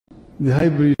the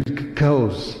hybrid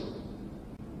cows.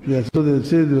 Yeah, so they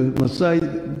say the Maasai,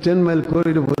 10-mile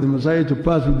corridor for the Maasai to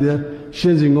pass with their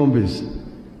Shenzi Ngombes,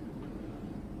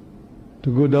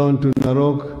 to go down to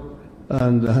Narok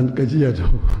and Kajiado.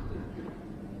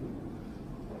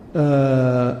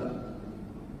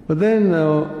 But then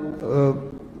the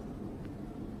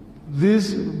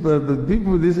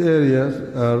people in these areas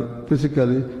are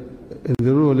basically, in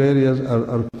the rural areas,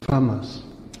 are farmers.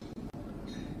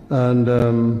 And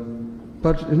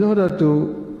but in order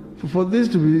for this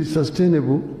to be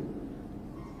sustainable,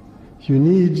 you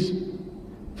need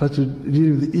first to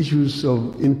deal with the issues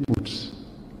of inputs.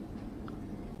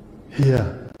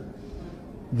 Here,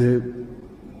 the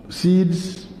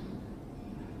seeds,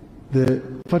 the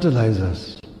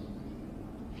fertilizers,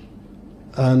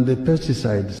 and the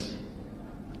pesticides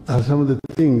are some of the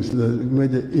things, the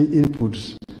major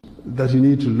inputs that you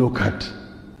need to look at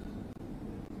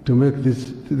to make this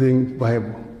thing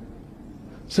viable.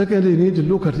 Secondly, you need to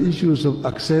look at issues of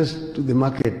access to the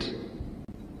market,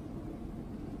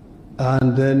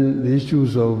 and then the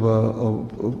issues of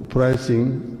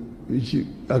pricing, which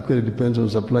actually depends on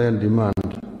supply and demand.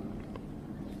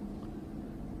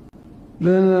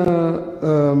 Then,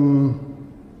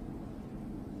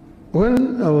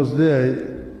 when I was there,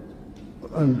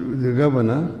 and the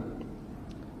governor,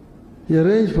 he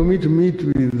arranged for me to meet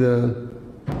with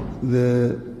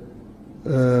the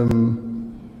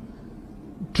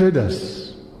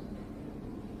traders.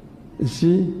 You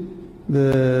see,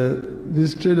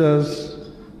 these traders,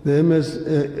 the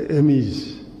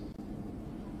MSMEs,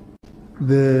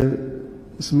 the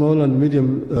small and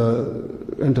medium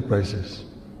enterprises.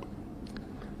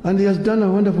 And he has done a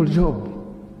wonderful job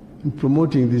in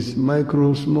promoting these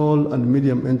micro, small, and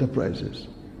medium enterprises.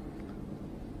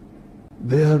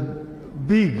 They are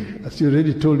big, as he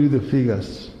already told you the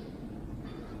figures.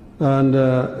 And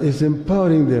it's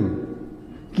empowering them,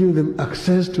 giving them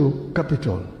access to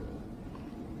capital,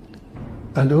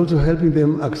 and also helping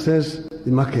them access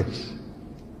the markets.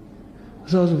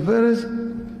 So I was very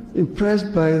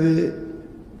impressed by the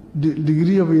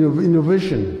degree of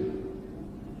innovation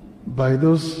by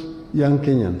those young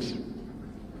Kenyans.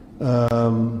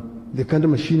 The kind of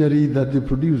machinery that they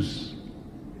produce.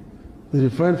 They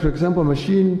find, for example, a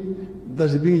machine that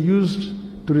is being used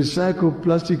to recycle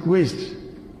plastic waste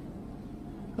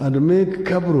and to make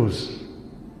cabros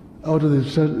out of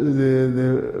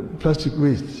the plastic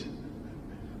waste.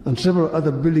 And several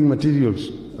other building materials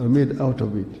are made out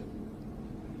of it.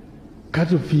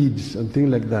 Cattle feeds and things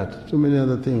like that, so many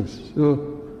other things.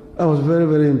 So I was very,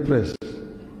 very impressed.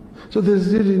 So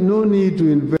there's really no need to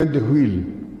invent the wheel.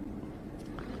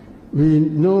 We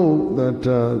know that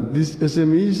these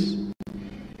SMEs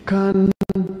can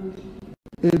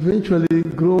eventually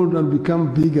grow and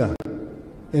become bigger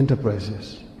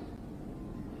enterprises.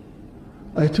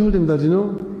 I told him that, you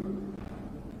know,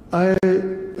 I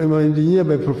am an engineer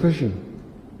by profession,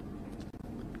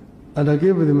 and I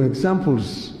gave them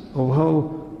examples of how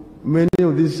many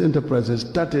of these enterprises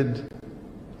started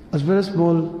as very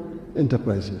small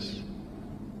enterprises.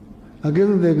 I gave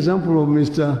them the example of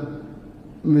Mr.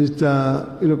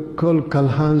 called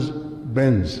Karl-Heinz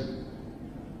Benz.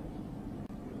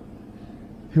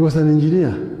 He was an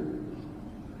engineer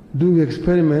doing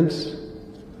experiments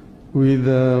with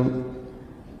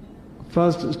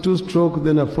first two-stroke,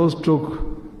 then a four-stroke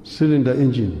cylinder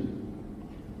engine.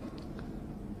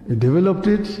 He developed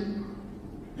it,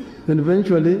 then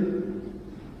eventually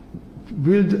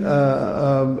built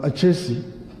a chassis,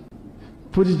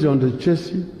 put it on the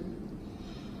chassis,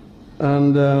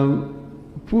 and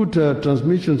put a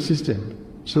transmission system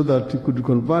so that it could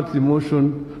convert the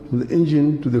motion from the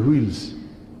engine to the wheels.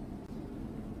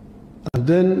 And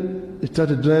then he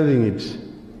started driving it.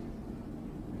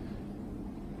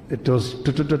 It was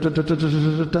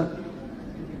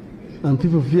and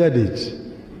people feared it.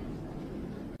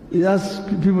 He asked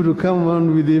people to come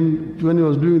on with him. When he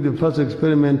was doing the first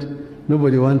experiment,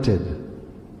 nobody wanted.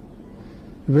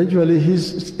 Eventually,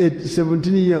 his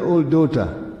 17-year-old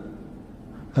daughter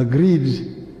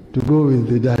agreed to go with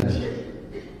the daddy.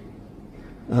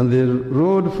 And they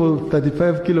rode for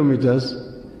 35 kilometers,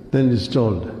 then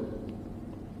installed.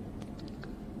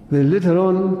 They later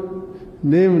on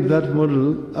named that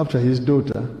model after his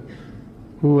daughter,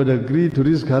 who had agreed to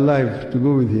risk her life to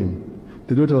go with him.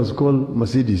 The daughter was called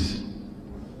Mercedes.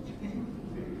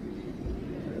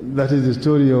 That is the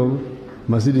story of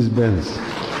Mercedes-Benz.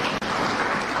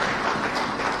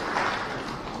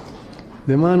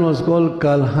 The man was called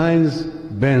Karl-Heinz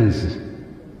Benz.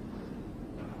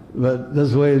 But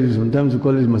that's why sometimes we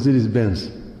call it Mercedes-Benz.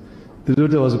 The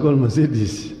daughter was called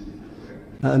Mercedes.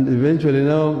 And eventually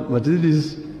now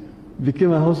Mercedes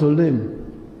became a household name.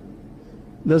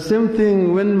 The same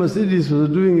thing when Mercedes was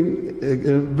doing,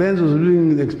 Benz was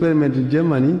doing the experiment in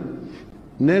Germany.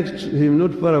 Next to him,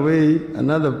 not far away,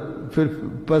 another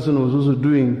person was also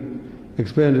doing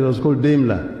experiment. It was called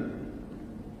Daimler.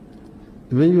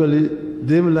 Eventually,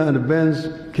 Daimler and Benz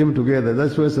came together.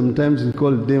 That's why sometimes it's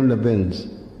called Daimler-Benz.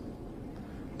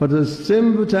 But at the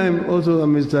same time, also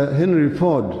Mr. Henry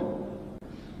Ford,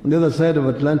 on the other side of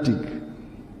Atlantic,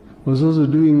 was also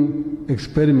doing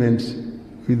experiments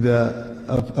with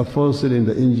a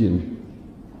four-cylinder engine.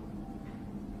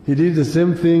 He did the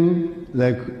same thing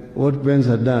like what Benz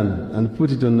had done and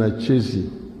put it on a chassis.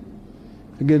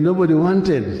 Again, nobody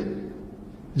wanted.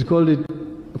 He called it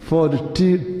Ford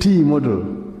T model.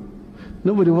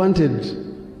 Nobody wanted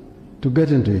to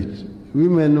get into it.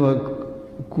 Women were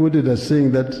quoted as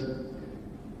saying that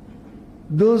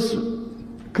those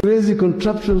crazy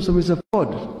contraptions of Mr.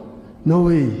 Ford, no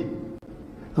way.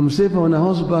 I'm safer on a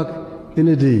horseback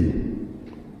any day.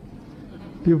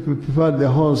 People preferred the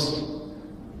horse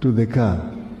to the car.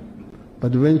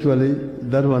 But eventually,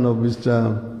 that one of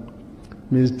Mr.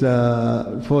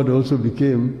 Ford also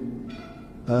became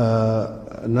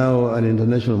now an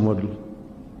international model.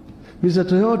 Mr.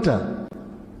 Toyota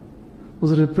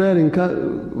was repairing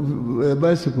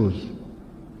bicycles.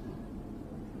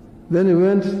 Then he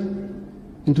went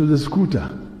into the scooter,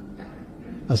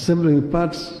 assembling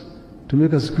parts to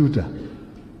make a scooter,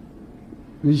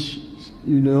 which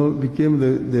became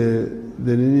the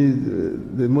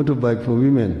motorbike for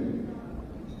women.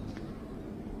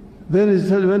 Then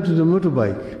he went to the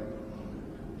motorbike.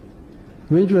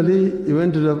 Eventually, he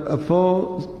went to a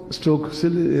four-stroke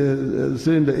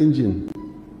cylinder engine,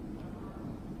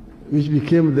 which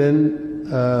became then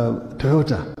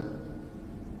Toyota.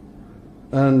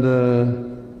 And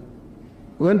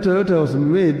when Toyota was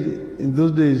made in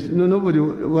those days, nobody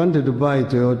wanted to buy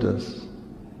Toyotas.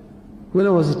 When I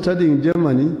was studying in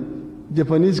Germany,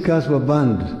 Japanese cars were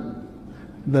banned,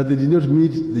 that they did not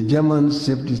meet the German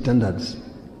safety standards.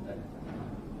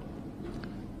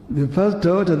 The first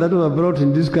Toyota that were brought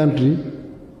in this country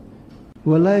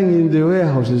were lying in the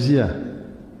warehouses here.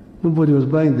 Nobody was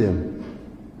buying them.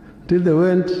 Till they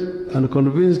went and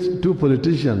convinced two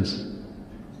politicians,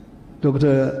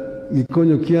 Dr.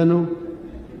 Gikonyo Kiano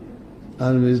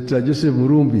and Mr. Joseph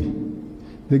Murumbi.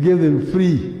 They gave them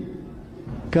free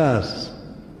cars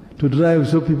to drive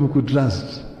so people could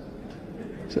trust.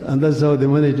 And that's how they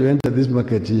managed to enter this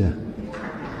market here.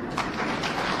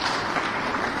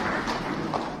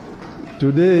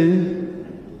 Today,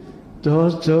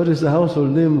 Toyota is a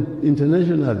household name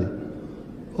internationally,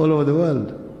 all over the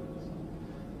world.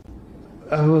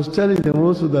 I was telling them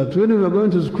also that when we were going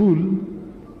to school,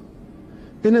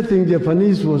 anything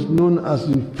Japanese was known as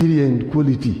inferior in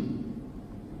quality.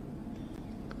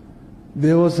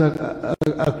 There was a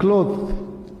cloth.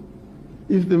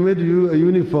 If they made you a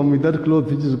uniform with that cloth,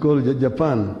 which is called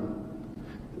Japan,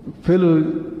 fellow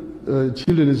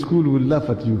children in school would laugh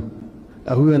at you.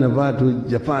 We went about to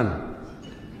Japan.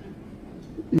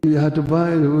 You had to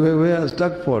wear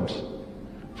Stackfords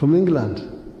from England.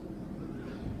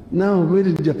 Now, made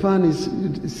in Japan is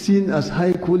seen as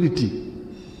high quality.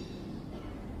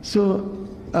 So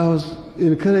I was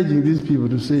encouraging these people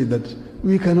to say that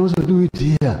we can also do it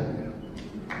here.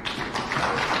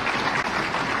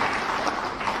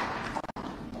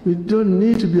 We don't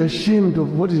need to be ashamed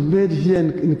of what is made here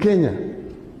in Kenya.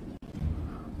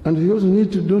 And we also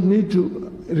don't need to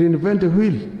reinvent the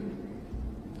wheel.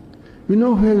 We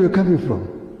know where we're coming from.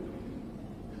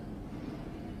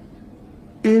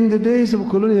 In the days of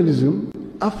colonialism,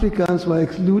 Africans were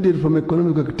excluded from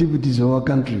economic activities of our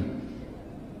country.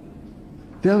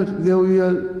 We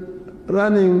are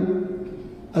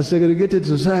running a segregated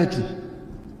society.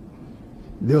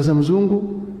 There was a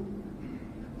Mzungu,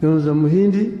 there was a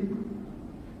Muhindi,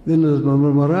 then there was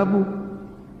Marabu,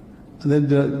 and then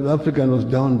the African was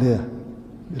down there,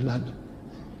 the lad.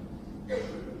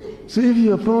 So if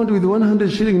you are found with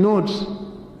 100 shilling notes,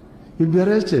 you'll be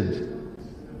arrested.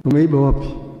 Umeiba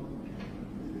wapi?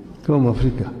 Come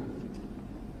Africa.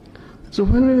 So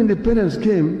when independence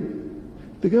came,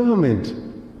 the government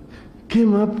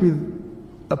came up with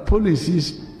a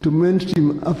policies to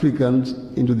mainstream Africans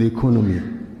into the economy.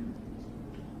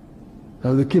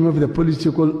 Now they came up with a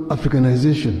policy called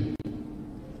Africanization.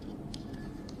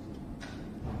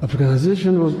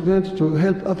 Africanization was meant to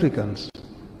help Africans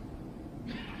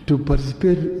to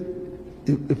participate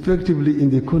effectively in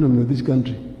the economy of this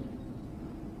country.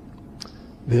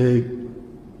 They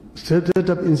set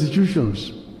up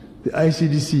institutions, the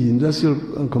ICDC, Industrial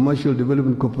and Commercial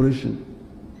Development Corporation,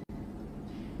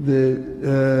 the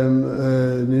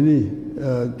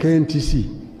KNTC,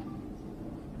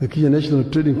 the Kenya National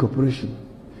Trading Corporation.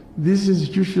 These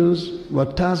institutions were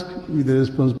tasked with the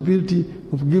responsibility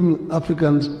of giving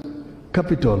Africans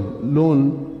capital,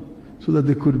 loan, so that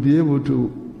they could be able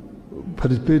to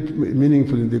participate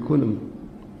meaningfully in the economy.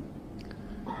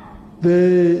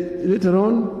 Later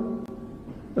on,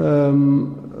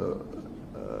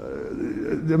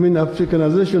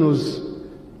 Africanization was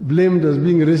blamed as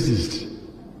being racist.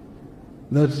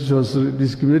 That was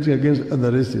discriminating against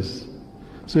other races.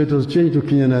 So it was changed to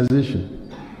Kenyanization.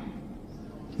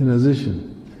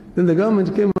 Then the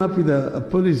government came up with a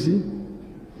policy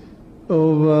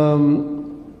of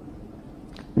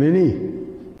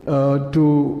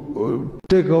to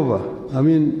take over,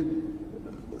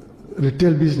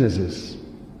 retail businesses.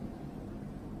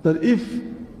 That if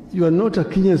you are not a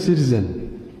Kenyan citizen,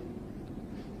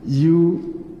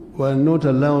 you were not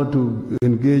allowed to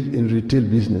engage in retail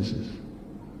businesses.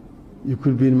 You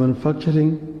could be in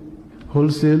manufacturing,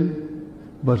 wholesale,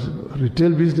 but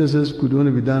retail businesses could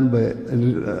only be done by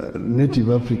native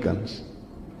Africans.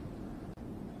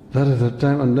 That at the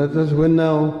time, and that's when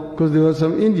now, because there were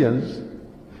some Indians,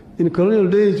 in colonial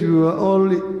days we were all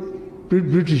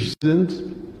British citizens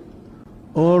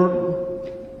or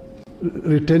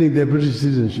retaining their British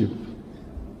citizenship.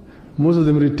 Most of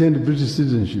them retained British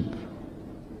citizenship.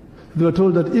 They were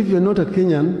told that if you're not a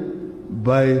Kenyan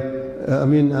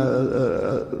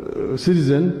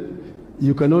citizen,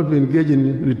 you cannot be engaged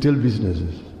in retail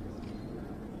businesses.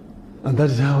 And that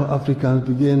is how Africans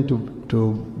began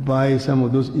to buy some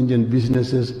of those Indian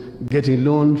businesses, getting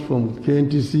loans from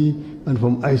KNTC and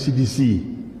from ICDC.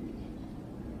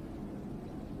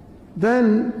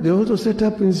 Then they also set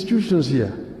up institutions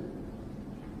here,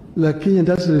 like Kenya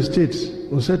Industrial Estates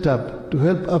was set up to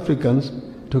help Africans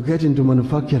to get into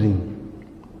manufacturing.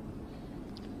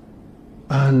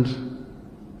 And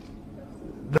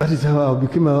that is how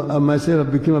I myself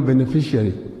became a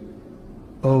beneficiary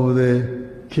of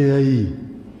the KIE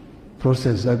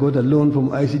process. I got a loan from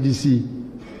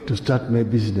ICDC to start my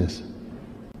business.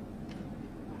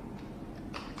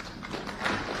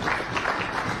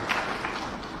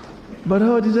 But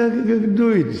how did I do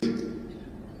it?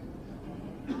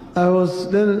 I was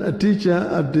then a teacher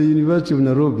at the University of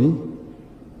Nairobi,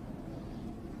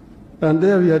 and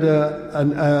there we had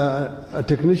a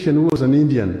technician who was an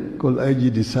Indian called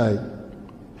I.G. Desai.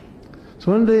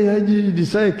 So one day I.G.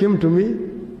 Desai came to me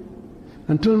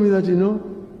and told me that,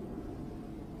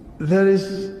 there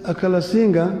is a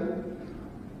Kalasinga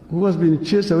who has been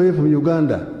chased away from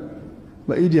Uganda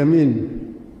by Idi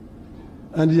Amin,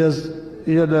 and he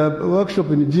had a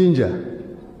workshop in Jinja,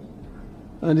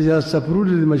 and he has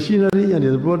uprooted the machinery and he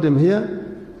has brought them here.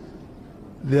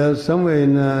 They are somewhere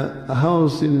in a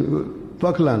house in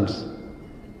Parklands.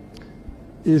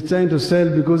 He's trying to sell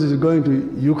because he's going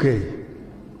to UK.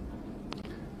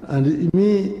 And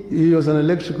he was an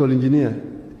electrical engineer.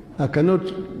 I cannot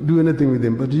do anything with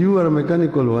him, but you are a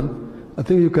mechanical one. I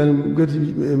think you can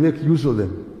make use of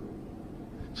them.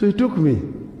 So he took me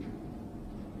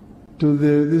to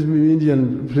this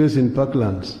Indian place in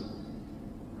Parklands.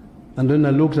 And then I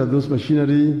looked at those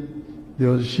machinery. There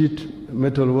was sheet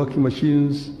metal working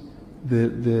machines, the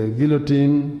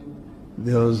guillotine,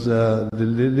 there was the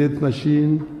lathe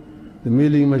machine, the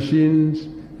milling machines,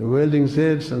 the welding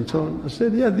sets, and so on. I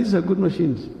said, yeah, these are good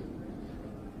machines.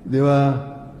 He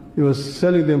was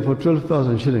selling them for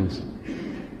 12,000 shillings.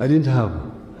 I didn't have.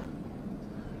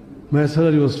 My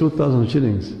salary was 2,000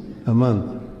 shillings a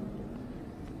month.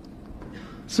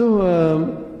 So,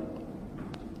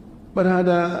 but I had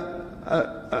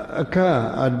a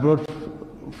car I'd brought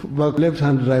back,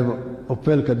 left-hand drive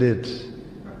Opel Kadett,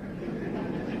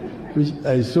 which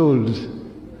I sold,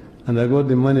 and I got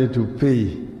the money to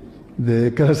pay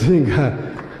the Kalasinga.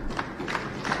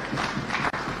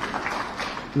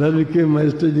 That became my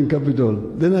staging capital.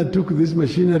 Then I took this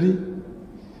machinery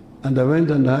and I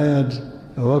went and hired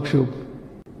a workshop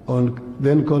on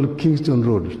then called Kingston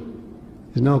Road.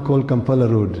 It's now called Kampala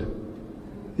Road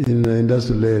in the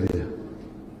industrial area.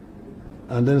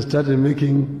 And then started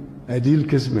making ideal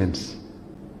casements,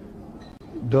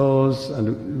 doors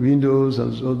and windows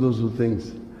and all those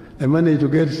things. I managed to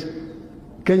get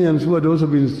Kenyans who had also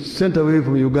been sent away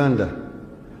from Uganda,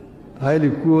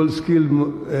 highly skilled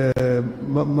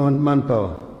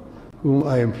manpower, whom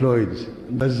I employed.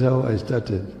 That's how I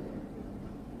started.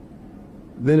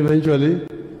 Then eventually,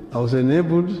 I was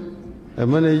enabled, I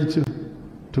managed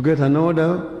to get an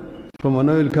order from an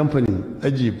oil company,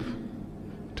 Egypt,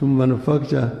 to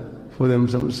manufacture for them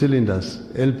some cylinders,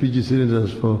 LPG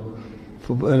cylinders for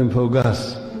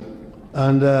gas.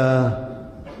 And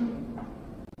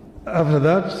after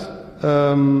that,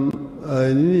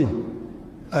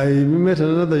 I met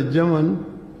another German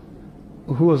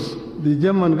who was, the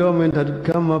German government had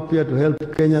come up here to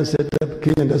help Kenya set up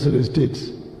Kenya Industrial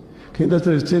Estates. Kenya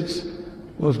Industrial Estates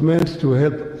was meant to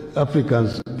help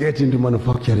Africans get into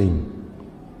manufacturing.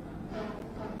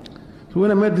 So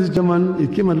when I met this German,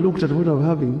 he came and looked at what I was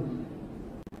having.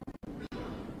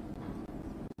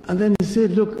 And then he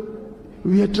said, look,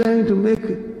 we are trying to make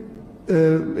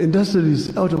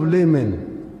industries out of laymen.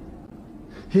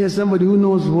 Here's somebody who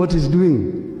knows what he's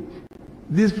doing.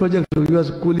 This project of yours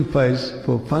qualifies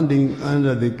for funding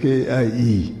under the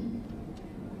KIE.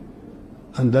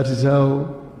 And that is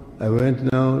how I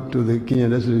went now to the Kenya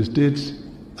Industrial Estates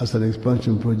as an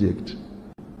expansion project.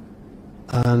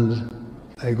 And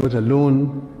I got a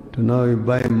loan to now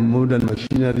buy modern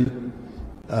machinery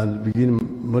and begin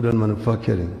modern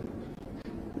manufacturing.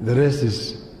 The rest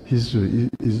is history,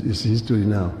 is history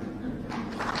now.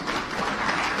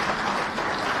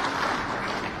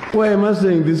 Why am I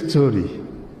saying this story?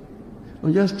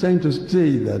 I'm just trying to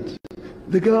say that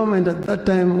the government at that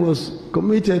time was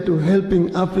committed to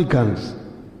helping Africans.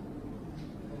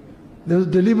 There was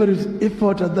deliberate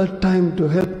effort at that time to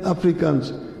help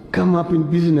Africans come up in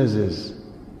businesses.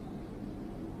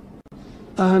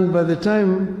 And by the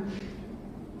time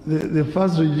the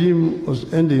first regime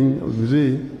was ending,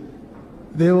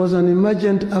 there was an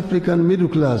emergent African middle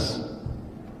class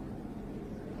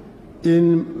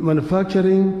in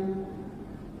manufacturing,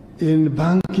 in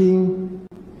banking,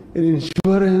 in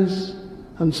insurance,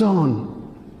 and so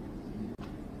on.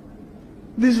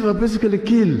 These were basically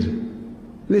killed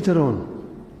later on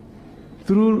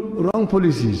through wrong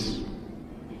policies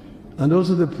and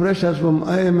also the pressures from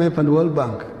IMF and World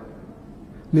Bank,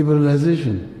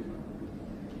 liberalization,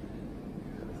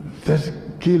 that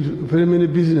killed very many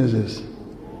businesses.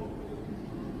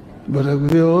 But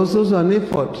there was also an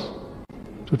effort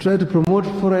to try to promote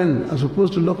foreign as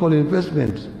opposed to local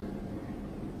investment.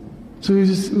 So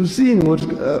we've seen what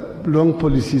wrong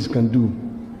policies can do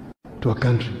to a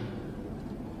country.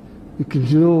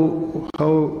 You know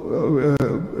how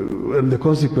the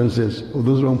consequences of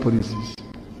those wrong policies.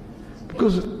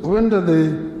 Because under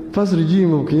the first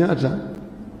regime of Kenyatta,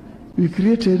 we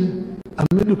created a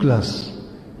middle class.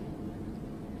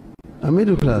 A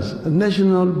middle class, a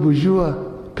national bourgeois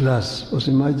class was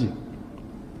emerging.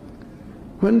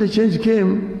 When the change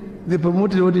came, they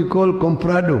promoted what you call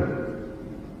comprado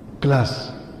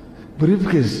class,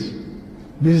 briefcase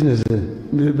business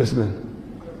investment.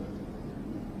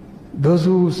 Those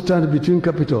who stand between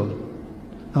capital.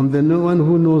 I'm the one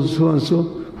who knows so and so,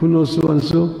 who knows so and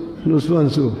so, who knows so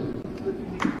and so.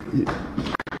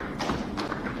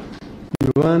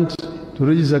 You want to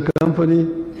register a company,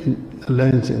 a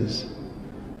license.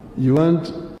 You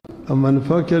want a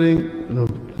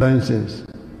manufacturing license.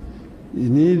 You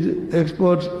need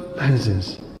export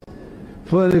license.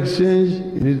 Foreign exchange,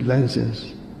 you need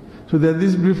license. So there are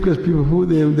these briefcase people who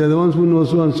they're the ones who know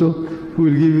so and so, who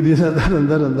will give you this and that and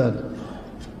that and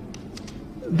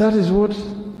that. That is what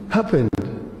happened.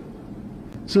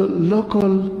 So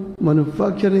local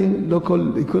manufacturing,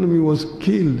 local economy was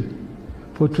killed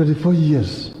for 24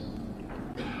 years.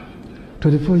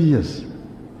 24 years.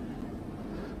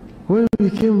 When we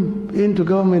came into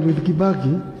government with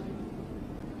Kibaki,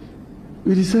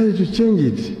 we decided to change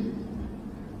it.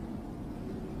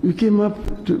 We came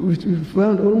up to, we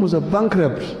found almost a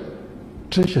bankrupt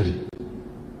treasury.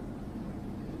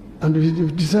 And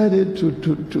we decided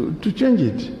to change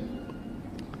it.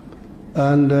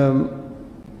 And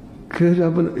create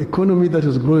an economy that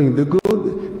was growing. The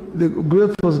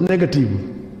growth was negative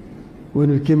when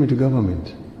we came into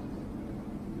government.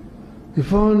 We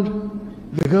found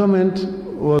the government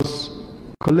was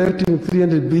collecting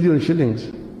 300 billion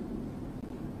shillings.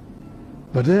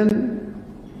 But then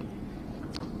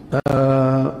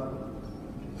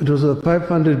it was a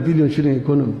 500 billion shilling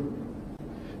economy.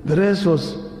 The rest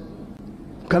was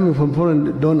coming from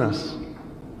foreign donors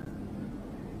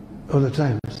all the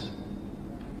times.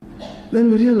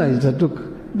 Then we realized that, look,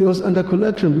 there was under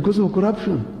collection because of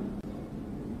corruption.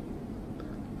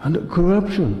 Under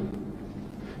corruption.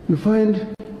 You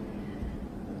find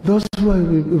those who are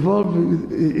involved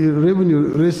in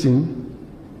revenue raising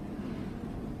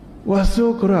were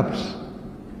so corrupt.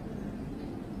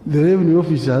 The revenue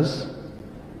officers,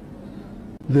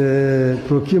 the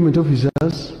procurement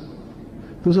officers,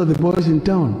 those are the boys in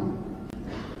town.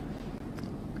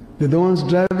 They're the ones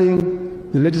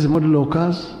driving the latest model of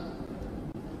cars,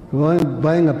 the one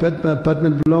buying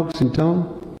apartment blocks in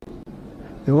town,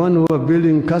 the ones who are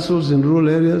building castles in rural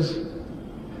areas,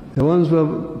 the ones who are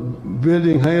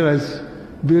building high-rise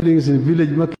buildings in village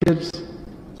markets.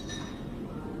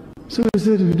 So we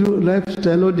said we do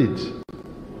lifestyle audit.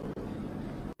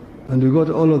 And we got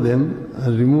all of them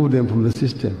and removed them from the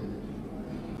system.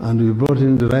 And we brought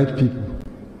in the right people.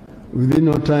 Within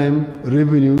no time,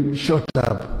 revenue shot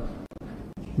up.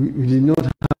 We did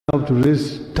not have to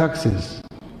raise taxes.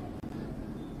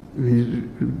 We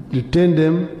retained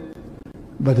them,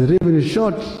 but the revenue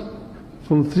shot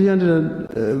from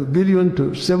 300 billion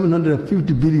to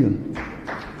 750 billion.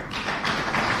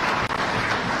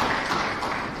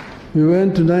 We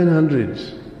went to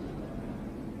 900.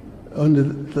 On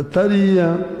the third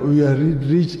year, we have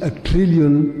reached $1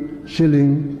 trillion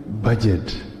shilling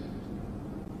budget.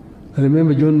 I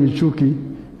remember John Michuki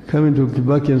coming to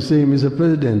Kibaki and saying, Mr.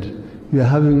 President, we are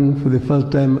having for the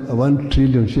first time a $1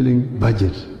 trillion shilling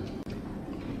budget.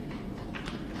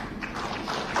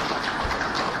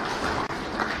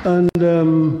 And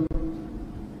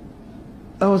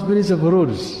I was Minister for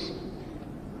Roads.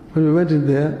 When we went in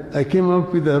there, I came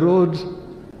up with a road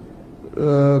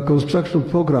construction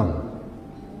program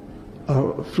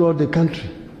throughout the country.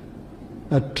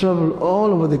 I traveled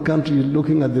all over the country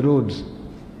looking at the roads.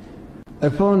 I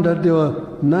found that there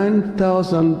were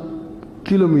 9,000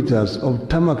 kilometers of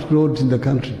tarmac roads in the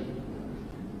country,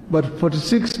 but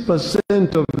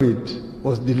 46% of it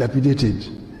was dilapidated.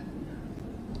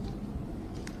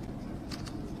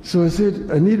 So I said,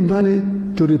 I need money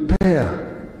to repair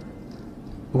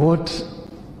what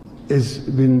has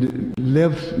been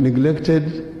left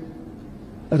neglected,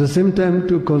 at the same time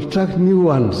to construct new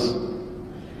ones.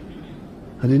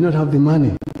 I did not have the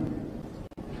money,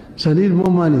 so I need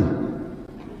more money.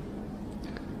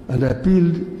 And I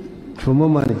appealed for more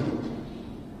money.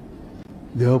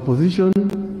 The opposition,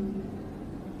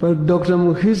 but Dr.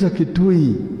 Muhisa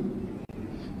Kitui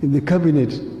in the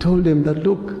cabinet told them that,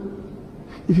 look,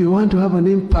 if you want to have an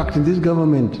impact in this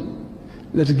government,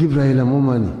 let's give Raila more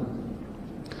money.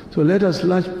 So let us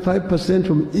slash 5%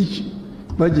 from each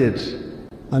budget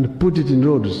and put it in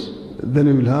roads. Then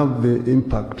we will have the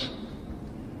impact.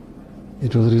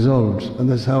 It was resolved, and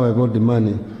that's how I got the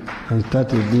money and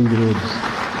started doing the roads.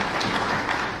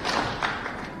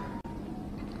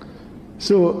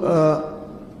 So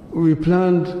we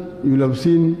planned, you will have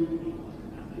seen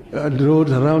the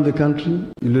roads around the country.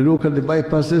 You will look at the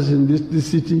bypasses in this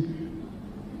city.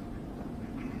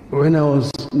 When I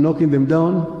was knocking them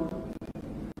down,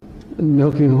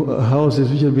 knocking houses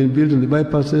which have been built on the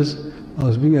bypasses, I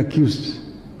was being accused.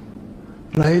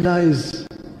 Raila is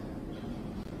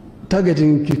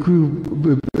targeting Kikuyu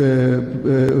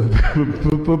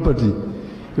property.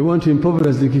 They want to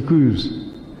impoverish the Kikuyus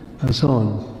and so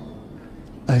on.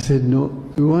 I said, no,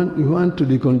 we want to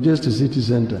decongest the city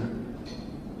center.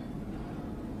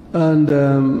 And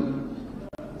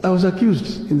I was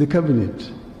accused in the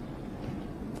cabinet.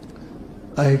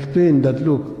 I explained that,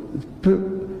 look,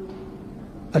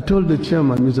 I told the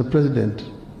chairman, Mr. President,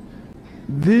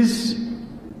 these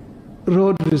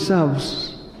road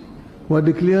reserves were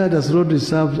declared as road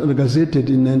reserves and gazetted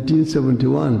in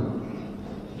 1971.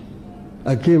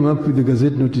 I came up with the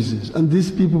gazette notices, and these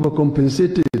people were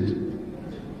compensated.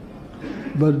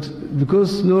 But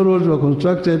because no roads were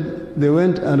constructed, they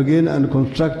went again and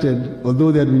constructed,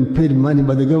 although they had been paid money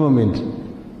by the government.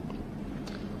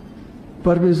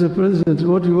 But Mr. President,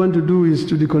 what we want to do is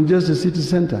to decongest the city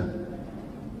center.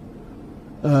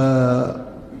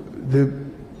 The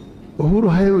Uhuru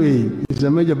Highway is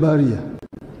a major barrier.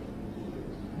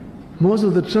 Most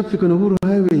of the traffic on Uhuru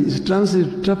Highway is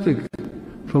transit traffic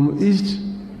from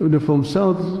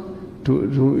south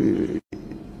to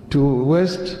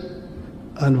west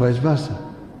and vice versa,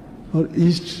 or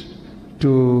east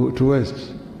to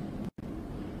west.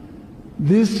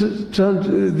 This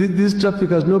traffic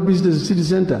has no business in the city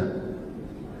center.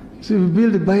 So if we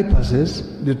build the bypasses,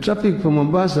 the traffic from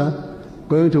Mombasa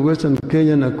going to Western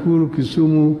Kenya, Nakuru,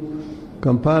 Kisumu,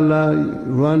 Kampala,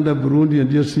 Rwanda, Burundi, and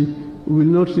DRC will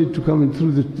not need to come in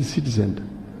through the city center,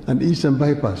 and eastern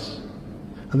bypass,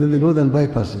 and then the northern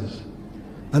bypasses,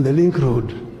 and the link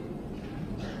road.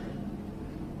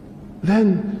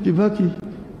 Then Kibaki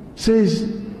says,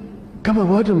 kama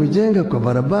watu wamejenga kwa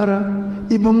barabara,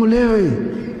 ibomolewe.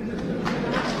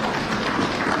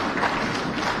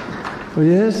 Oh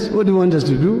yes, what do you want us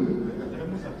to do?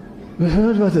 What do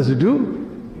you want us to do?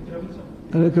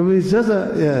 And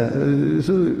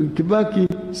so Kibaki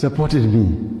supported me.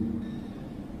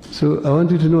 So I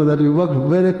want you to know that we worked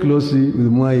very closely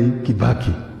with Mwai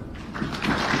Kibaki.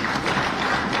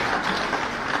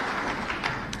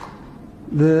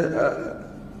 The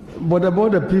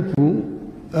border people,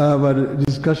 I've had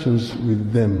discussions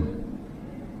with them.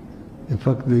 In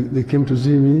fact, they came to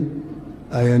see me.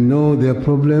 I know their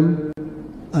problem,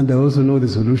 and I also know the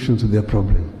solution to their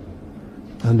problem.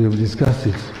 And we have discussed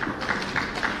it.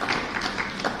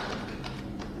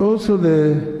 Also,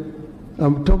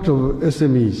 also talked of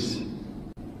SMEs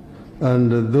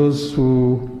and those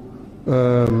who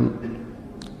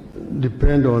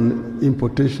depend on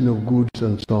importation of goods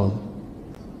and so on.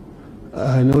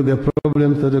 I know the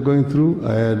problems that they're going through.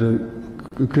 I had an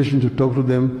occasion to talk to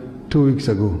them 2 weeks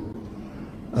ago.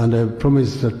 And I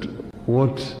promised that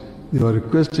what they were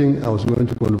requesting I was going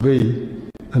to convey,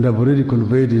 and I've already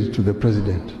conveyed it to the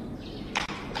President.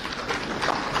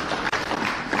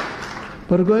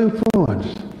 But going forward,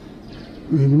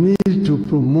 we need to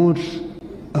promote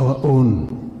our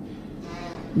own.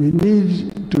 We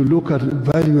need to look at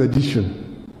value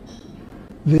addition.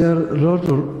 There are a lot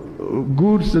of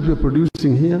goods that we're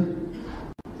producing here,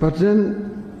 but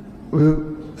then we're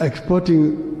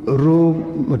exporting raw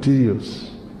materials.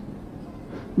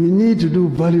 We need to do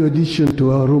value addition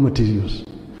to our raw materials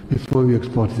before we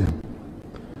export them.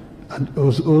 And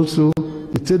also,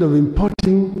 instead of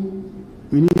importing,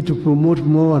 we need to promote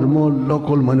more and more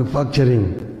local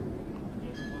manufacturing.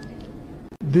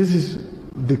 This is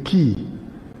the key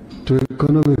to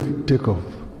economic takeoff.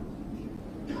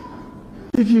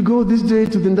 If you go this day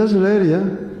to the industrial area,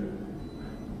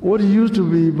 what used to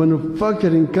be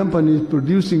manufacturing companies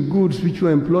producing goods which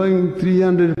were employing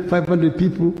 300, 500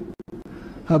 people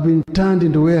have been turned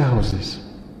into warehouses,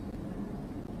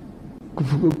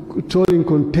 towing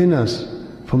containers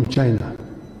from China.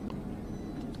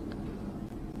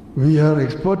 We are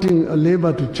exporting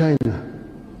labor to China,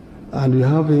 and we're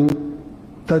having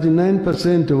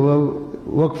 39% of our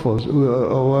workforce,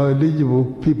 our eligible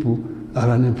people, are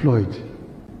unemployed.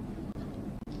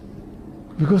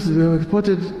 Because we have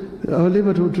exported our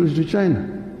labor to China.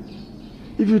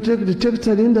 If you take the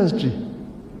textile industry,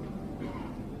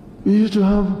 we used to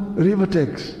have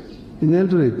Rivertex in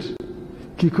Eldoret,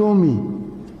 Kikomi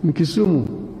in Kisumu,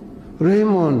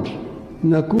 Raymond in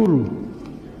Nakuru,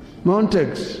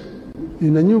 Montex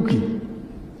in Nanyuki,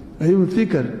 even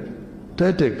thicker,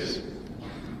 Titex.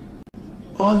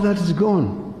 All that is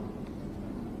gone.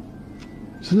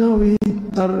 So now we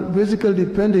are basically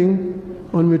depending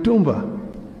on Mitumba.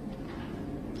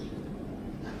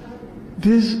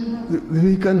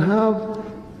 We can have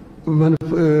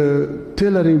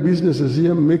tailoring businesses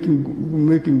here,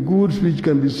 making goods which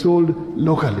can be sold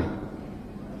locally.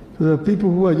 So the people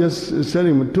who are just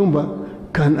selling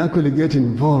Mitumba can actually get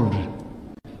involved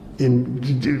in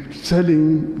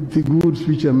selling the goods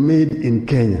which are made in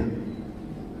Kenya.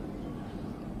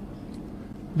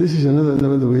 This is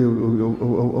another way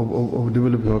of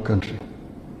developing our country.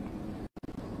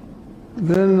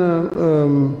 Then,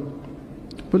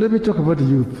 but let me talk about the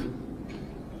youth.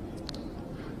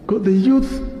 Because the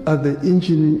youth are the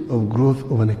engine of growth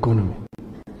of an economy.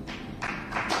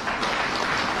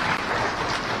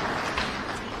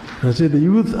 I say the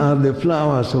youth are the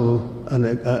flowers of an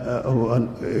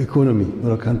economy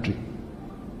or a country.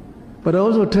 But I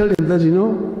also tell them that, you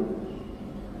know,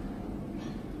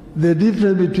 the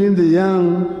difference between the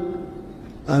young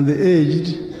and the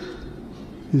aged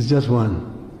is just one.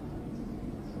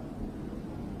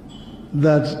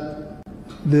 That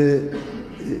the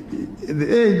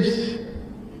aged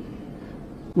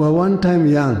were one time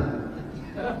young,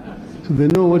 so they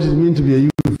know what it means to be a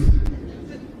youth.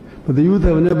 But the youth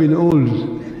have never been old,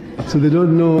 so they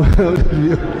don't know how to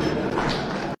be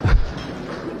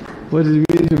what it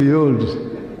means to be old.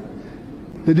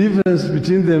 The difference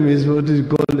between them is what is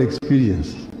called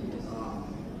experience,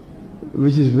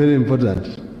 which is very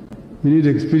important. We need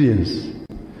experience.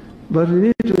 But we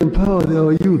need to empower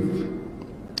our youth.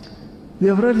 They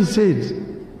have already said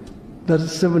that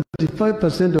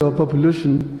 75% of our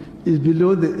population is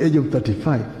below the age of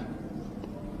 35.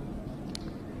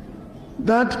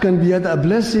 That can be either a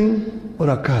blessing or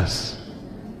a curse,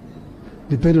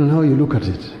 depending on how you look at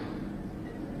it.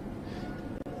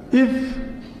 If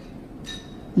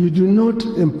you do not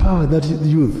empower that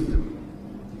youth,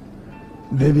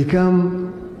 they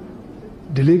become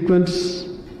delinquents,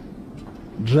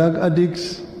 drug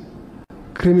addicts,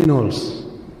 criminals,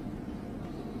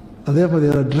 and therefore they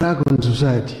are a drag on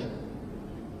society.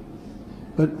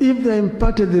 But if they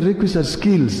imparted the requisite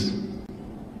skills,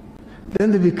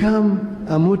 then they become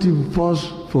a motive force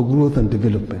for growth and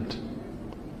development.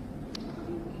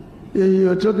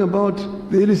 You are talking about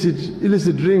the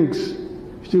illicit drinks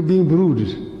still being brewed.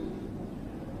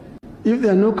 If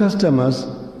there are no customers,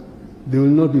 they will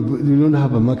not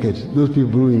have a market, those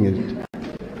people brewing it.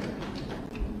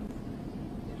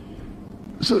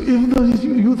 So if those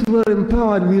youth were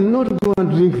empowered, will not go and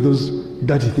drink those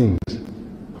dirty things.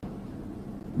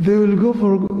 They will go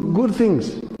for good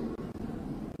things.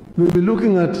 We'll be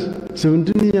looking at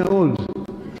 17-year-old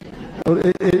or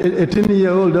a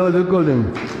 10-year-old, how do they call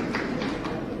them?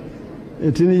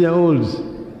 18-year-olds,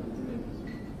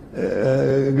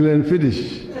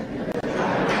 Glenfiddich.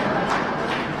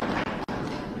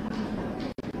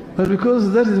 But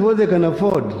because that is what they can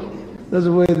afford, that's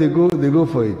why they go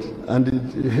for it,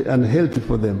 and healthy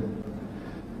for them.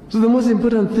 So the most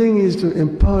important thing is to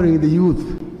empowering the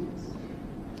youth.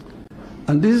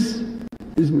 And this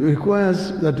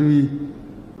requires that we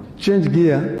change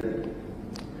gear.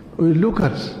 We look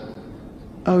at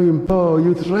how we empower our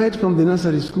youth right from the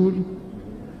nursery school,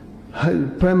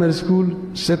 primary school,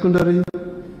 secondary,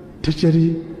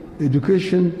 tertiary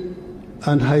education,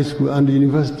 and high school and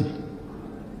university.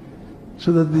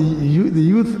 So that the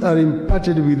youth are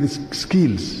imparted with the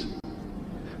skills.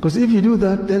 Because if you do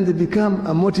that, then they become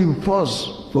a motive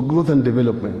force for growth and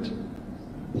development.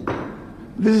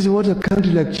 This is what a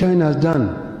country like China has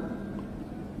done.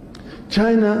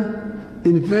 China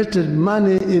invested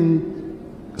money in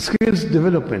skills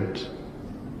development.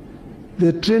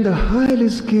 They trained a highly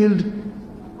skilled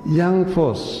young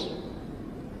force.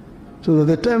 So at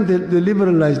the time they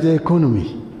liberalized their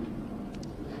economy,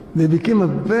 they became a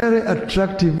very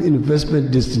attractive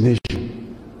investment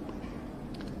destination.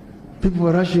 People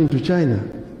were rushing to China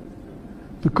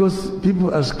because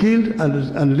people are skilled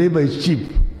and labor is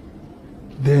cheap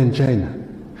there in China.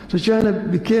 So China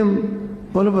became,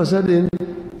 all of a sudden,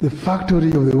 the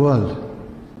factory of the world.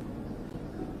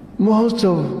 Most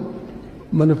of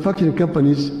manufacturing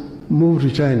companies moved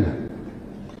to China.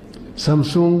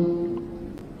 Samsung,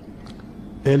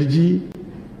 LG,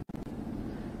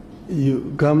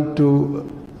 you come to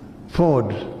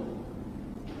Ford,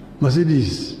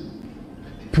 Mercedes,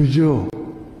 Peugeot,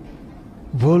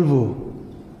 Volvo,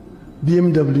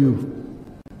 BMW,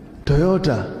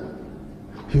 Toyota,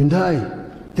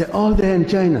 Hyundai, they're all there in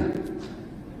China.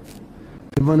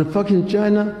 They manufacture in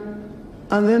China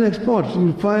and then export.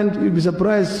 You'll be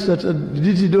surprised that at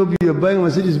DTW you're buying a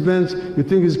Mercedes-Benz, you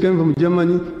think it's coming from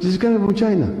Germany, this is coming from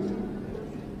China.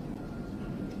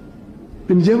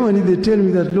 In Germany, they tell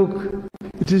me that, look,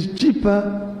 it is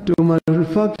cheaper to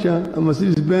manufacture a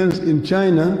Mercedes-Benz in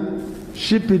China,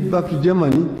 ship it back to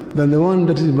Germany, than the one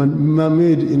that is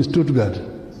made in Stuttgart.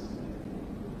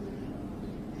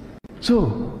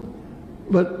 So,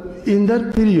 but in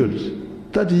that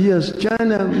period, 30 years,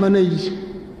 China managed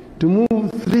to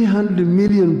move 300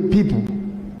 million people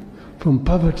from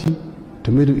poverty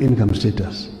to middle income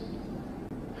status.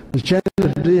 China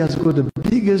today has got the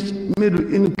biggest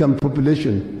middle-income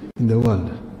population in the world.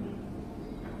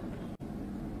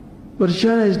 But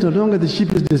China is no longer the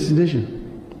cheapest destination.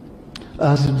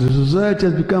 As the society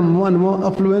has become more and more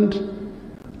affluent,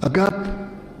 a gap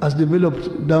has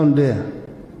developed down there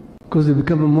because they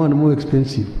become more and more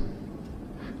expensive.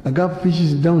 A gap which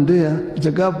is down there, it's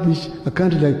a gap which a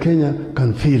country like Kenya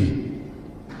can fill.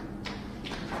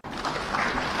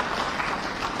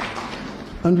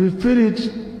 And we fill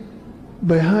it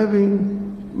by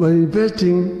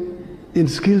investing in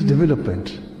skills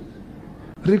development,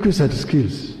 requisite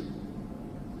skills.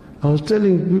 I was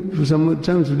telling people some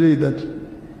time today that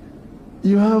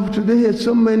you have today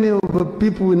so many of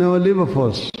people in our labor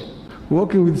force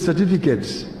working with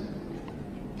certificates,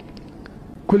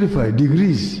 qualified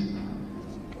degrees.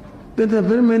 Then there are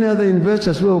very many other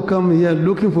investors who have come here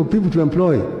looking for people to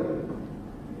employ,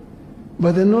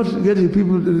 but they're not getting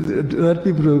the right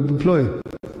people to employ.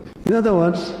 In other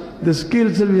words, the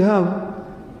skills that we have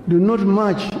do not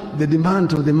match the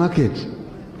demand of the market.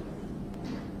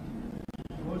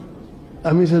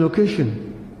 I mean, it's a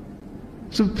location.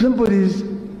 So somebody is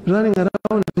running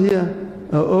around here,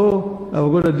 oh,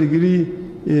 I've got a degree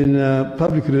in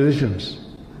public relations.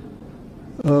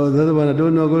 The other one, I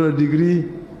don't know, I've got a degree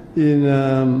in,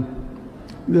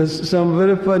 there's some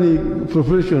very funny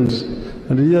professions,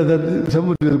 and here that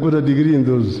somebody has got a degree in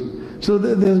those. So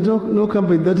there's no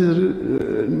company that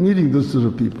is needing those sort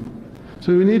of people.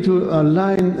 So we need to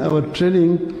align our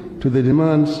training to the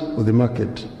demands of the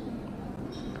market.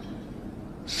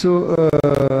 So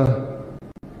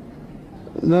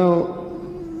now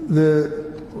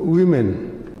the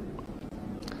women,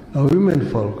 our women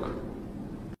folk,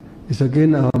 is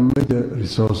again our major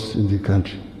resource in the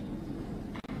country.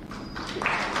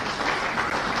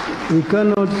 We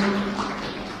cannot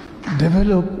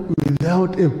develop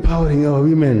without empowering our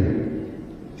women.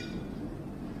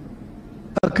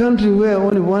 A country where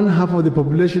only one half of the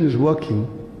population is working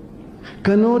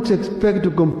cannot expect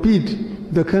to compete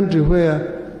with a country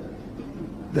where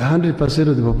the 100%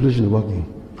 of the population is working.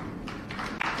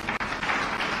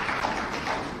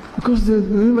 Because the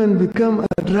women become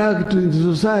a drag to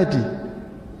society.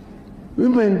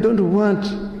 Women don't want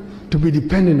to be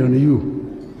dependent on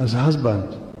you as a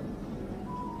husband.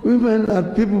 Women are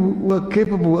people who are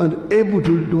capable and able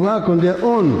to work on their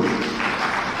own.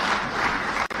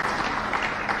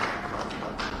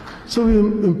 So we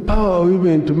empower our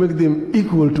women to make them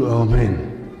equal to our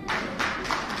men,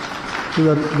 so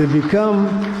that they become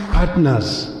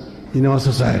partners in our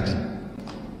society.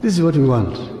 This is what we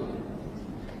want.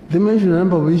 They mention a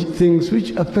number of things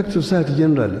which affect society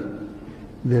generally.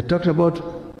 They talked about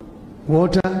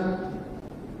water.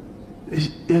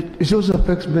 It also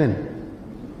affects men.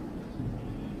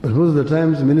 But most of the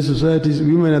times, in many societies,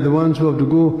 women are the ones who have to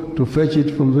go to fetch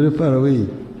it from very far away.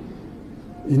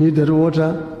 You need that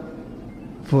water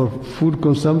for food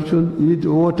consumption, you need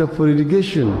water for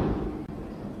irrigation,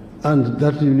 and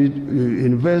that you need to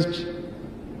invest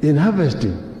in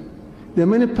harvesting. There are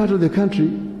many parts of the country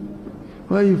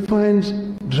where you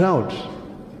find drought.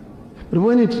 But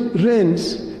when it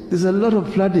rains, there's a lot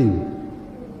of flooding,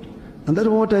 and that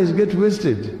water is get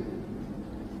wasted.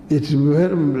 It's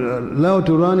allowed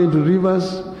to run into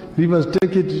rivers, rivers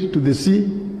take it to the sea,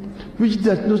 which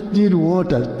does not need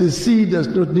water. The sea does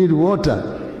not need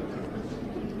water.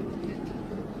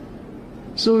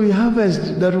 So we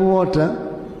harvest that water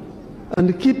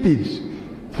and keep it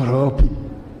for our people.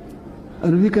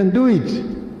 And we can do it.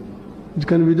 It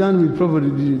can be done with proper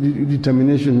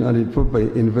determination and proper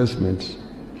investment.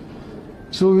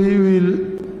 So we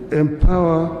will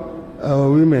empower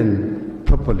our women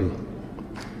properly,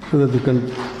 so that they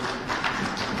can.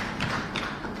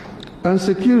 And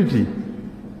security.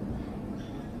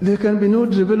 There can be no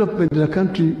development in a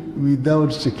country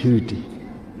without security.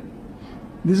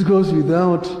 This goes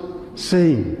without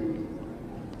saying,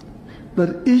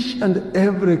 that each and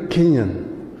every Kenyan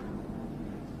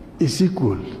is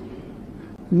equal.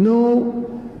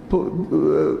 No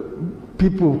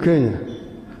people of Kenya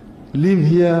live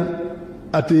here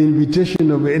at the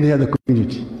invitation of any other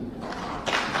community.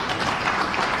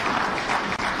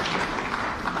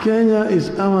 Kenya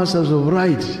is ours as of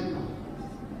right.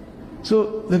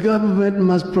 So the government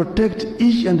must protect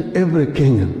each and every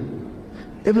Kenyan.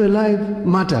 Every life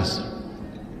matters.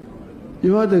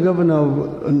 You are the governor of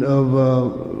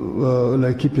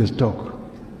Laikipia's talk.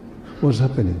 What's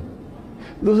happening?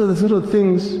 Those are the sort of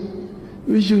things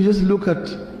which you just look at,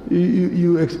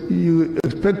 you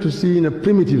expect to see in a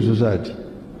primitive society,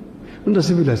 not a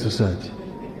civilized society.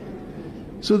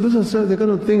 So those are the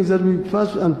kind of things that we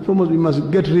first and foremost we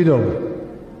must get rid of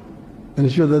and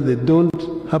ensure that they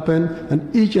don't happen,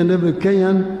 and each and every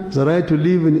Kenyan has a right to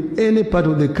live in any part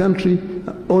of the country,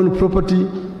 own property,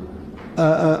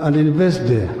 and invest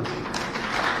there.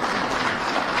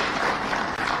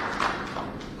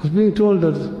 I was being told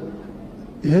that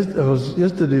I was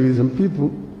yesterday with some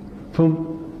people from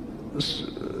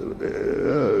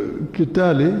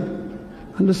Kitale,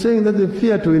 and they're saying that they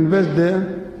fear to invest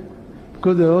there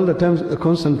because there are all the times a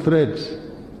constant threat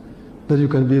that you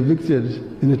can be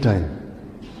evicted any time.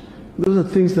 Those are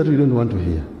things that we don't want to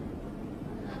hear.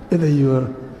 Either you are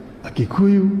a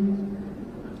Kikuyu,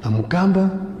 a Mukamba,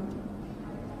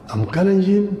 a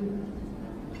Mkalenjin,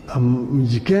 a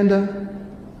Mjikenda,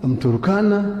 a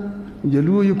Mturkana,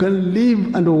 Mjaluo, you can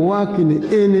live and work in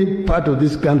any part of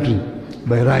this country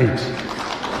by right.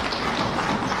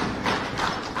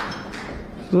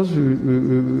 Those we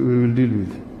will deal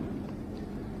with.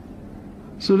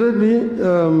 So let me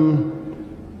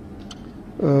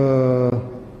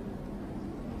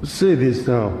say this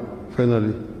now,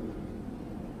 finally.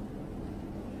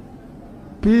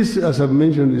 Peace, as I've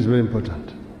mentioned, is very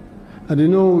important. And you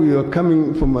know, we are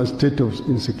coming from a state of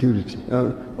insecurity,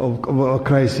 of a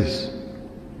crisis.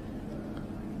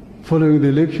 Following the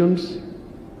elections,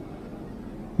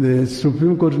 the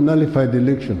Supreme Court nullified the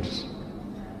elections,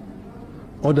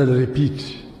 ordered a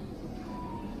repeat.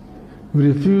 We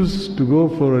refused to go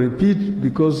for a repeat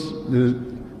because the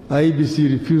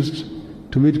IEBC refused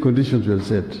to meet conditions we had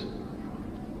set.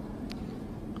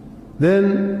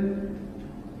 Then,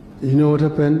 you know what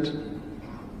happened?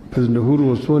 President Uhuru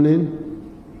was sworn in.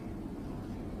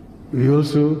 We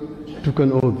also took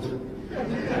an oath.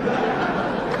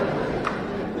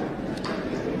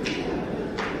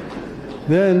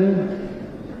 Then,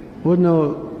 what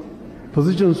now?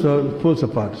 Positions falls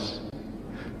apart.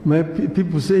 My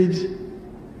people said,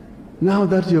 now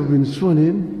that you have been sworn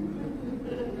in,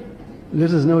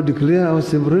 let us now declare our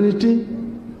sovereignty.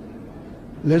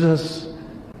 Let us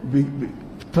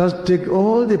first take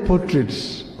all the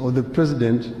portraits of the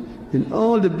president in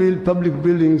all the public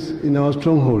buildings in our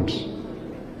strongholds,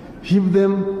 heap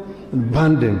them and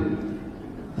burn them,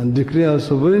 and declare our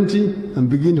sovereignty and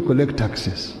begin to collect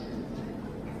taxes.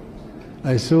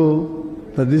 I saw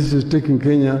that this is taking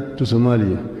Kenya to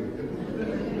Somalia.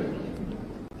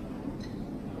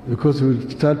 because we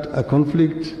start a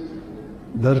conflict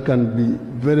that can be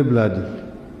very bloody.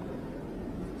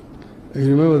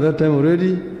 You remember that time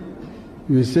already?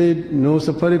 We said no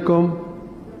Safaricom,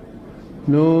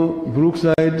 no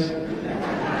Brookside,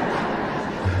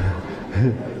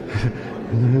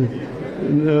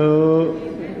 no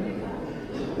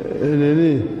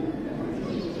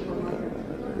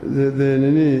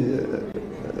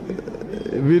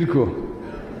Virco.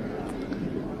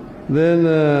 Then,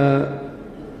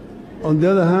 on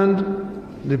the other hand,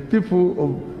 the people of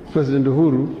President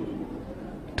Uhuru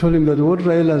told him that what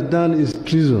Raila has done is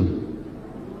treason.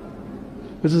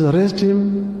 Let us arrest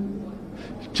him,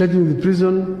 charge him with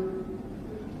prison,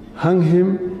 hang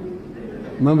him,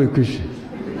 mambo ikwishe.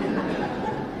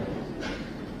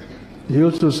 He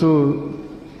also saw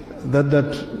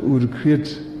that would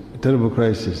create a terrible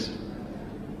crisis.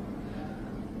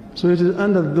 So it is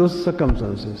under those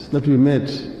circumstances that we met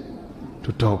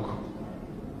to talk.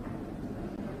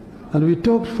 And we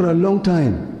talked for a long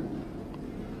time.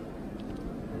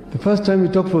 The first time we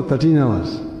talked for 13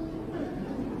 hours,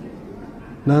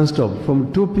 non-stop,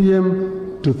 from 2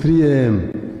 p.m. to 3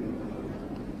 a.m.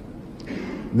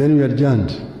 Then we adjourned.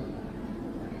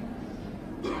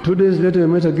 2 days later, we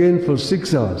met again for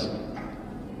 6 hours.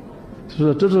 So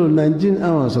a total of 19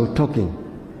 hours of talking.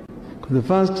 When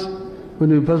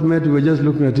we first met, we were just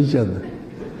looking at each other.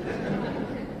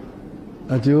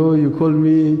 Oh, you called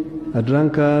me a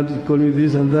drunkard, you called me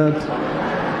this and that.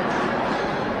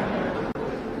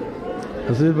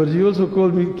 I said, but you also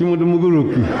called me Kimodo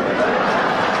Muguruki.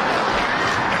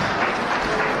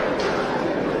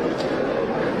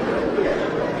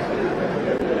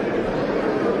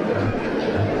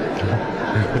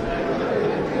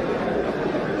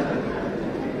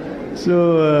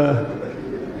 So,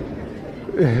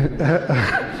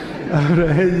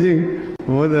 after hedging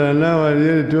more than an hour,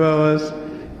 nearly 2 hours,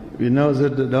 we now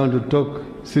sat down to talk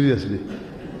seriously.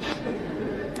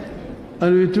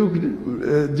 And we took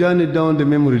a journey down the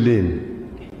memory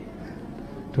lane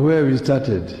to where we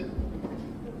started.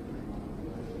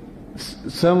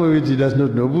 Some of it he does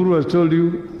not know. Buru has told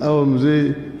you how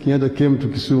Mzee Kenyatta came to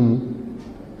Kisumu.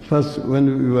 First,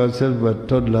 when we ourselves were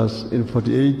toddlers in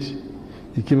 48,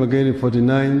 he came again in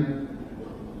 49.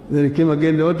 Then he came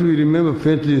again. What we remember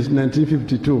faintly is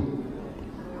 1952.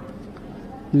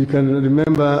 You can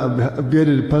remember a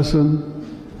bearded person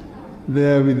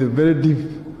there with a very deep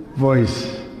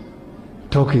voice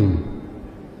talking.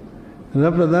 And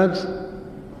after that,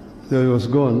 he was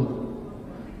gone.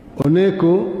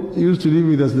 Oneko used to live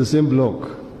with us the same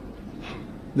block.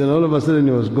 Then all of a sudden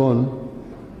he was gone.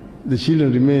 The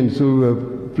children remained, so we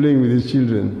were playing with his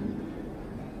children.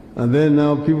 And then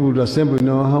now people would assemble in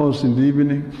our house in the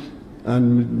evening,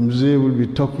 and Mzee would be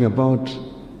talking about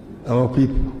our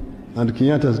people. And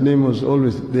Kenyatta's name was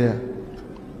always there.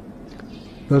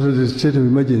 That was the state of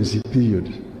emergency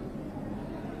period.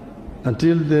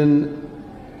 Until then,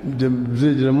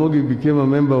 Mzee Jaramogi became a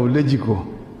member of Legico.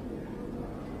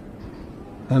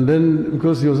 And then,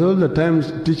 because he was all the time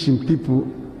teaching people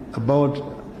about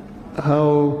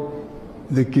how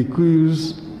the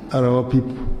Kikuyus are our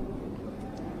people.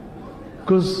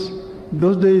 Because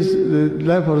those days, the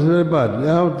life was very bad.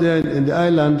 They're out there in the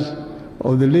island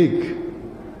of the lake.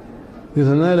 There's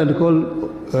an island called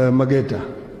Mageta.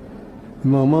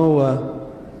 Mama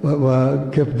were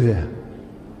kept there.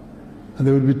 And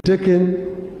they would be taken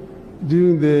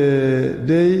during the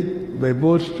day by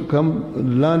boat to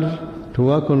come land to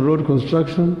work on road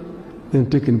construction, then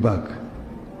taken back.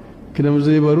 Kina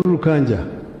Mzee Baruru Kanja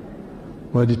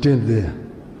were detained there.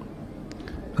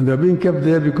 And they are being kept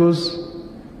there because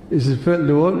the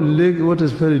lake water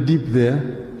is very deep there.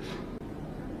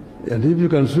 And if you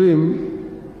can swim,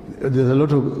 there's a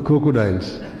lot of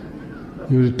crocodiles.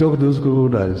 You will talk to those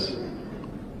crocodiles.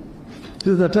 This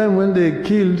is the time when they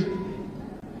killed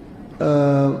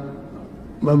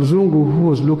Mzungu, who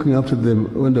was looking after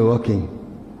them when they were working.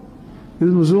 This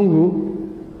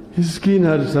Mzungu, his skin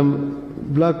had some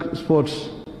black spots,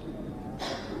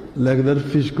 like that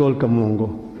fish called kamongo.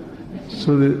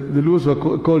 So the Luos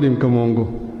called him kamongo.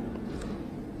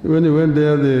 When he went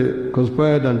there, they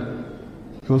conspired and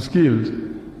he was killed.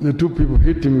 The two people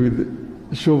hit him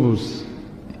with shovels,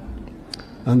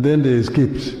 and then they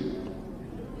escaped.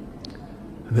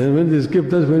 Then when they escaped,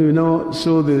 that's when we now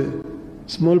saw the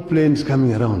small planes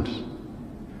coming around,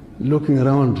 looking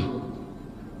around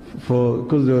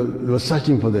because they were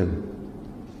searching for them.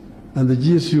 And the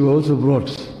GSU were also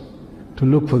brought to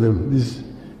look for them,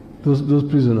 those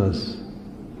prisoners.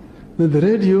 Then the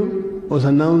radio was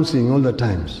announcing all the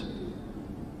times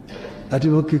that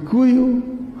Wakikuyu,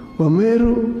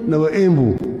 Wameru na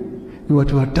Waembu ni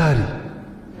watu hatari,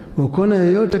 Ukiona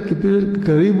yeyote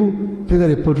karibu, piga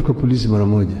ripoti kwa polisi mara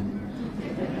moja.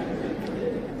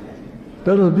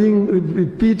 That was being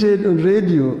repeated on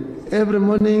radio every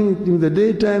morning, in the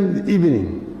daytime, the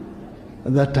evening,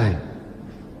 at that time.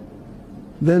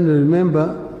 Then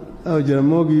remember how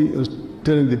Jaramogi was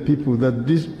telling the people that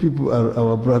these people are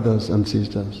our brothers and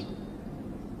sisters.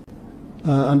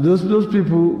 And those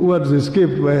people who had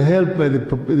escaped were helped by the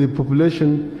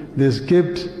population. They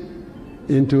escaped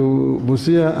into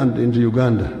Busia and into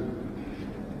Uganda.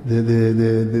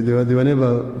 They were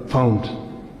never found.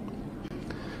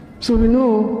 So we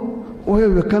know where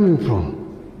we're coming from.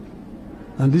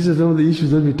 And these are some of the issues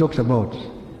that we talked about.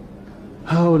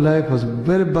 How life was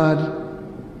very bad.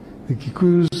 The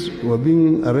Kikuyus were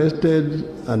being arrested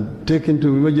and taken to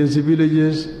emergency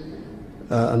villages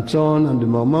and so on, and the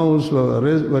Mau Maus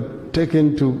were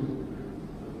taken to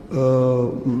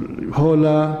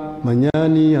Hola,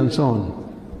 Manyani, and so on.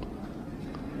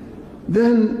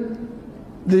 Then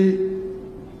the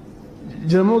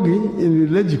Jaramogi in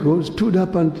Legico stood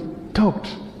up and talked.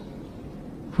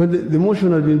 When the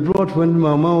motion had been brought when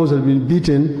Mau Maus had been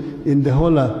beaten in the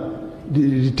Hola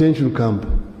detention camp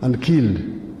and killed.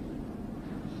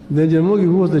 Then Jaramogi,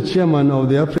 who was the chairman of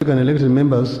the African elected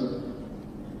members,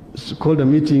 called a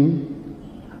meeting,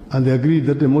 and they agreed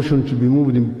that the motion should be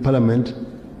moved in Parliament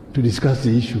to discuss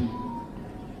the issue.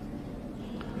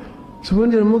 So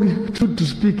when Jaramogi stood to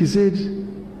speak, he said,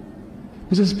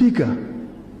 Mr. Speaker,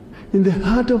 in the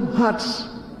heart of hearts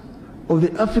of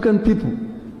the African people,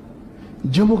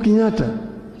 Jomo Kenyatta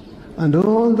and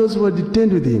all those who were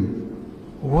detained with him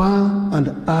were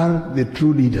and are the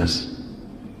true leaders.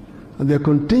 And their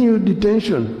continued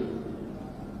detention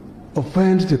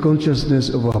offends the consciousness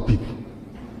of our people.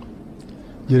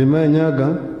 Jeremiah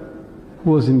Nyaga,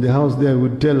 who was in the house there,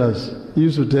 would tell us, he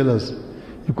used to tell us,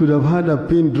 you could have had a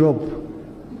pin drop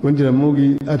when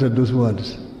Jaramogi uttered those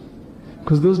words.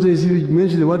 Because those days he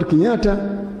mentioned the word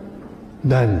Kenyatta,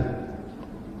 done.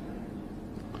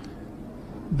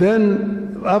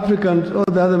 Then Africans, all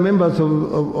the other members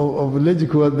of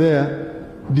Legico were there,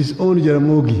 disowned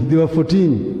Jaramogi. They were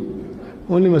 14.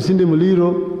 Only Masinde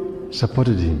Muliro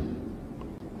supported him.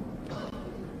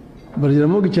 But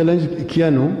Jaramogi challenged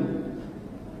Kiano,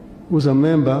 who was a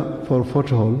member for Fort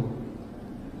Hall,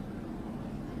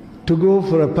 to go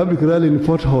for a public rally in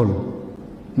Fort Hall,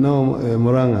 now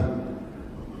Murang'a,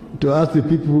 to ask the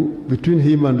people between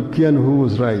him and Kiano who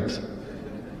was right.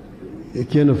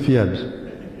 Kiano feared.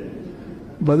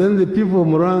 But then the people of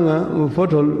Murang'a,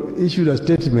 Fort Hall, issued a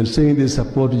statement saying they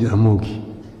support Jaramogi.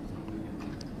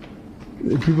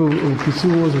 The people of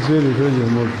Kisumu also said they support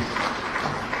Jaramogi.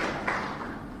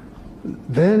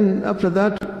 Then after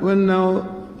that, when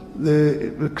now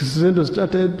the Cristiano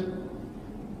started,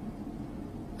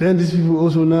 then these people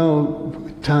also now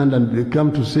turned and they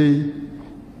come to say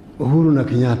Uhuru na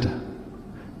Kenyatta.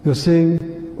 You're saying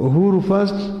Uhuru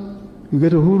first, you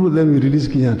get Uhuru, then we release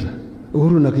Kenyatta.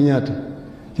 Uhuru na Kenyatta.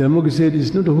 Jaramogi said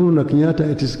it's not Uhuru na Kenyatta,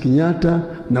 it is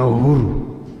Kenyatta na Uhuru.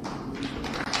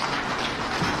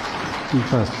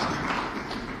 First.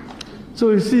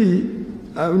 So you see,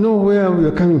 I know where we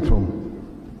are coming from.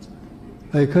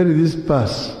 I carry this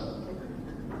pass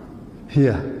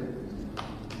here.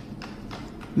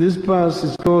 This pass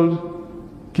is called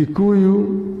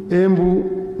Kikuyu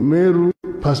Embu Meru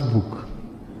Passbook.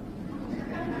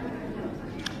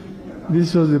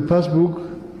 This was the passbook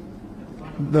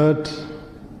that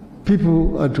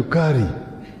people had to carry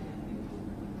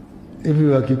if you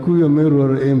were Kikuyu, Meru,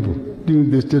 or Embu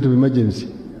during the state of emergency.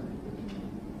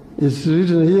 It's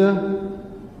written here,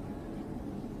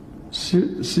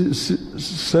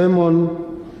 Simon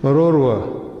Barorwa,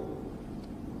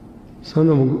 son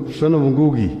of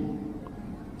Ngugi,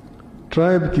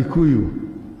 tribe Kikuyu,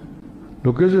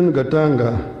 location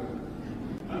Gatanga,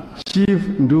 chief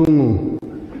Ndungu,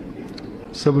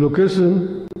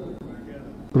 sublocation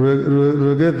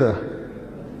Rogeta,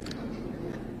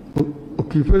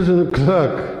 occupation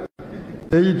clerk,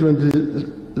 age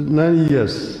 29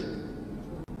 years.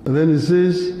 And then it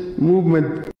says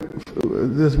movement,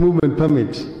 this movement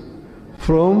permit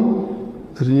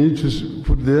from, that you need to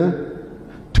put there,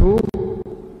 to,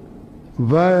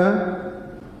 via,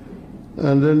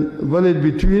 and then valid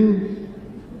between,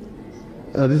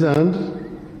 this and,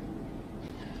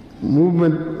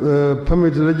 movement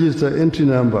permit register entry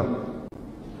number,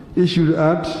 issued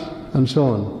at, and so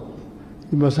on.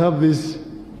 You must have this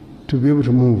to be able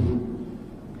to move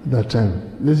at that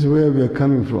time. This is where we are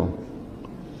coming from.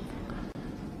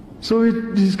 So we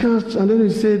discussed, and then we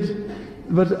said,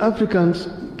 but Africans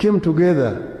came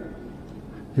together,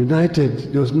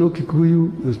 united. There was no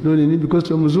Kikuyu, there was no Nini, because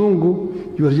to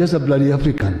Mzungu, you were just a bloody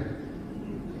African.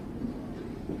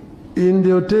 in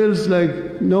the hotels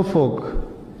like Norfolk,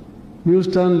 New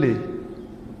Stanley,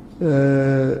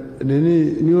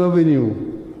 New Avenue,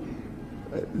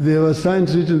 there were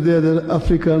signs written there that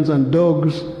Africans and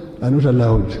dogs are not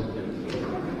allowed.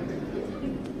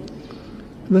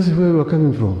 That's where we are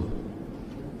coming from.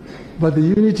 But the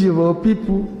unity of our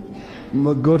people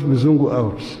got Mzungu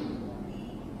out.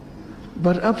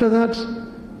 But after that,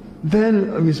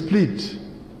 then we split.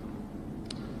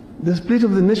 The split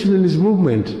of the nationalist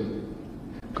movement,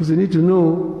 because you need to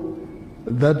know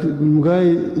that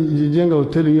Mgai Jenga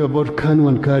was telling you about KANU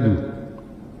and KADU.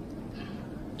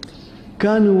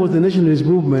 KANU was the nationalist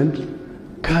movement,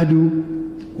 KADU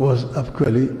was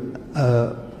actually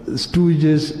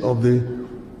stooges of the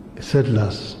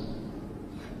settlers.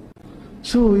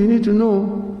 So you need to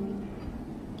know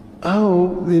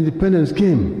how the independence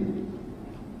came.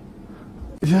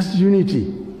 Just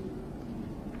unity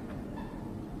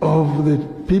of the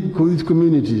people, these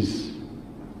communities,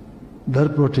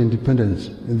 that brought independence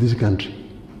in this country.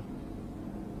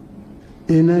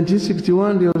 In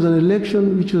 1961, there was an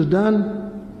election which was done.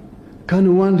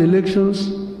 KANU won the elections.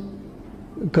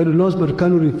 KANU lost, but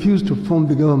KANU refused to form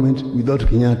the government without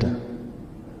Kenyatta.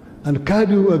 And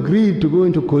KADU agreed to go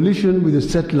into coalition with the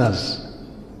settlers.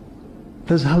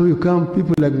 That's how you come.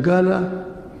 People like Gala,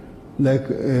 like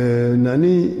Nyayo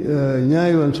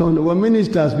and so on, were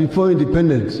ministers before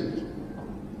independence.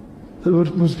 That's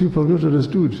what most people have not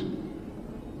understood.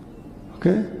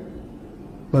 Okay?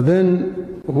 But then,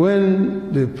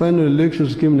 when the final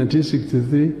elections came in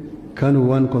 1963, KANU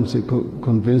won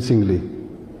convincingly.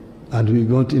 And we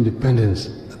got independence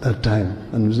at that time,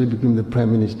 and Mzee became the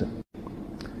prime minister.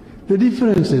 The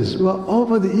differences were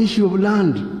over the issue of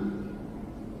land.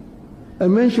 I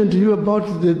mentioned to you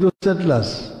about those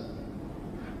settlers.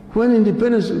 When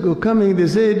independence was coming, they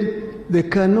said they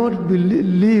cannot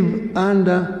live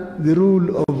under the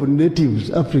rule of natives,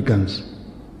 Africans.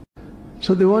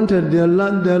 So they wanted their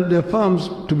land, their farms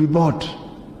to be bought.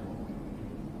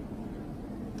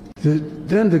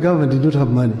 Then the government did not have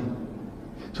money.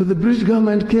 So the British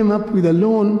government came up with a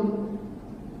loan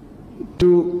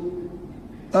to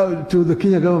the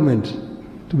Kenya government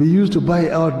to be used to buy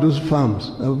out those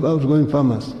farms, outgoing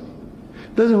farmers.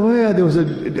 That's where there was a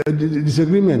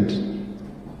disagreement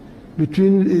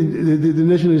between the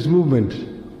nationalist movement,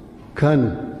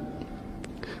 KANU.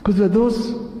 Because there were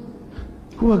those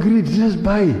who agreed, just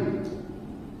buy,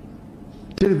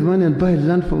 take the money and buy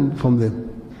land from them.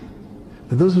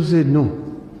 But those who said, no,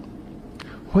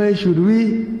 why should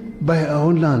we buy our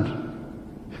own land?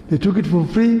 They took it for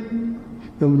free,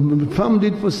 they farmed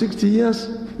it for 60 years.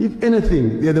 If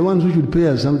anything, they are the ones who should pay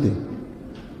us something.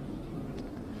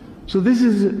 So this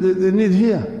is the need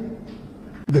here.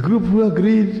 The group who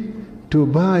agreed to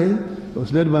buy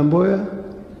was led by Mboya,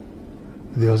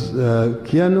 there was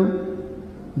Kiano,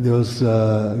 there was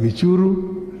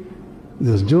Gichuru,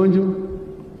 there was Jonjo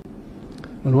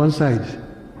on one side.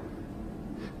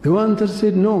 The one that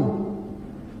said no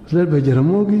was led by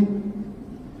Jaramogi,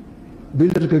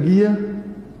 Bildad Kagia,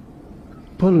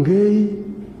 Paul Ngei,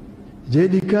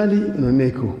 J.D. Kali, and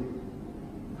Oneko.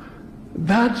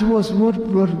 That was what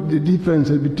brought the difference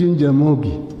between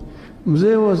Jaramogi.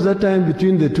 Mzee was that time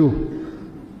between the two.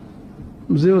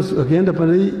 Mzee was akienda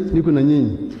pande hii niko na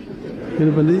nyinyi.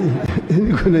 Akienda pande hii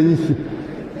niko na nyinyi.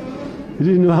 He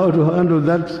didn't know how to handle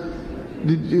those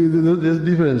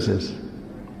differences.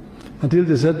 Until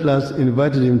the settlers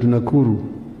invited him to Nakuru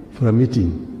for a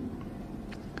meeting.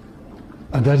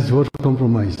 And that is what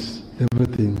compromised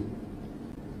everything.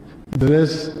 The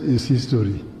rest is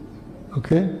history.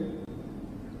 Okay?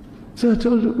 So I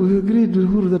told, we agreed with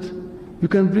Uhuru that you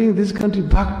can bring this country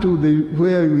back to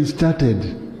where we started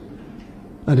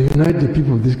and unite the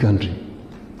people of this country.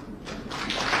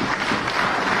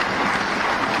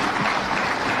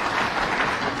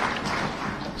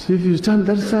 So if you stand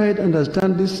that side and I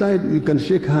stand this side, we can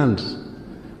shake hands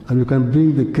and we can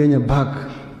bring the Kenya back,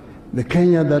 the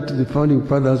Kenya that the founding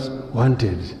fathers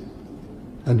wanted.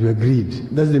 And we agreed.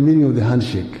 That's the meaning of the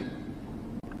handshake.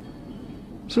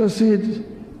 So I said,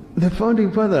 the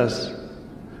founding fathers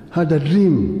had a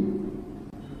dream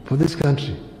for this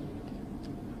country,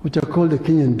 which are called the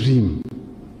Kenyan dream.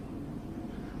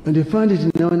 And they found it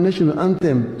in our national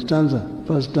anthem stanza,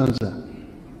 first stanza.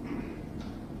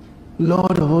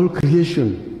 Lord of all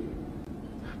creation,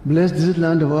 bless this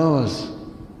land of ours.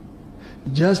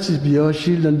 Justice be our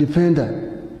shield and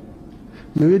defender.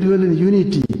 May we dwell in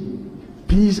unity,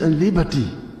 peace and liberty.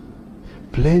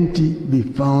 Plenty be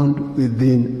found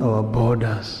within our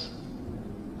borders.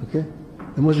 Okay?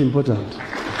 The most important.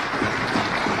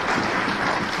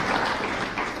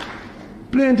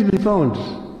 Plenty be found.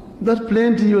 That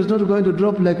plenty was not going to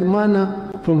drop like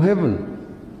manna from heaven.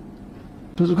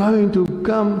 It was going to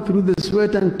come through the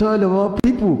sweat and toil of our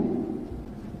people.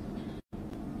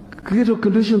 Create a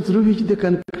condition through which they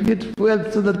can create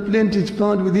wealth so that plenty is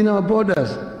found within our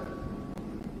borders.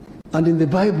 And in the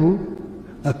Bible,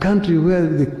 a country where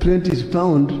the plenty is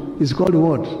found is called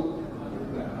what?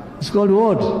 It's called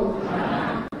what?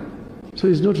 So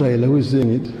it's not Raila who is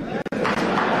saying it.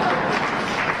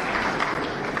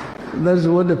 That's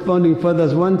what the founding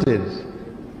fathers wanted.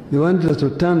 They wanted us to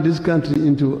turn this country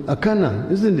into a Canaan,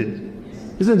 isn't it?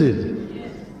 Isn't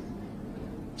it?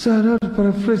 So I want to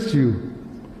paraphrase to you.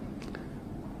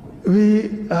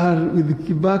 We are with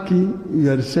Kibaki, we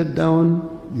are set down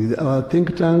with our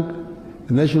think tank,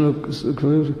 the National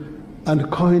Community, and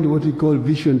coined what we call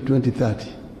Vision 2030.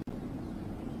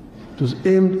 It was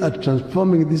aimed at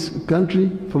transforming this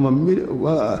country from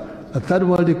a third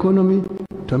world economy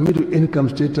to a middle income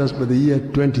status by the year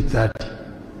 2030,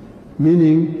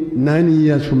 meaning 9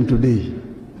 years from today.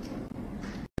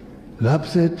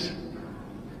 LAPSET,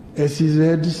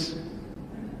 SEZs,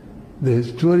 the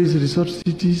tourist resort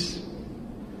cities,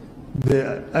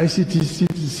 the ICT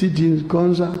city in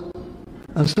Konza,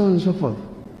 and so on and so forth.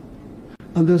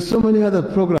 And there's so many other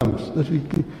programs that we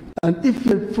can, and if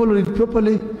we follow it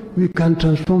properly, we can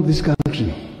transform this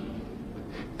country.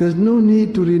 There's no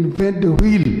need to reinvent the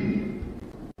wheel.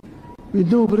 We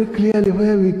know very clearly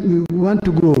where we want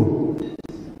to go.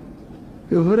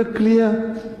 We have a very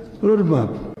clear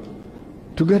roadmap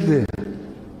to get there.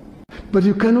 But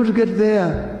you cannot get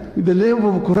there with the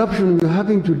level of corruption we're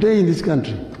having today in this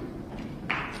country.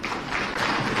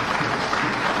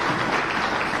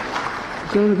 You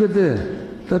cannot get there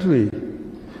that way.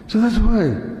 So that's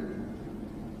why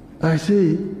I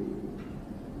say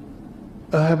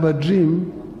I have a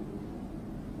dream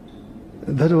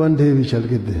that one day we shall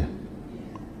get there.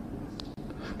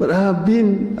 But I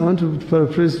want to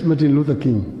paraphrase Martin Luther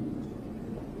King.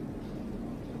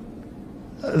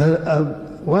 I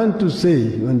want to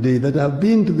say one day that I've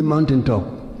been to the mountaintop.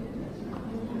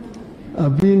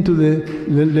 I've been to the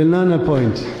Lenana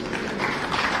Point.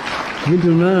 I've been to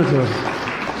Lenana Top.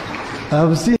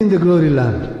 I've seen the glory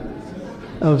land.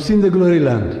 I've seen the glory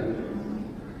land.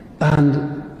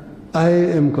 And I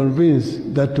am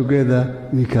convinced that together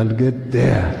we can get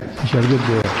there. We shall get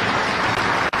there.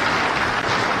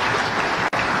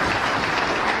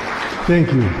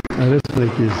 Thank you. I rest my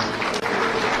case.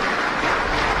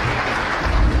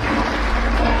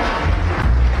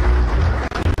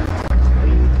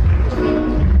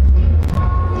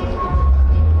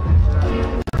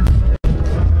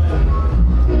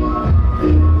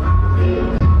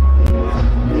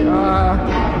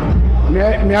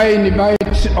 May I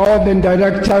invite all the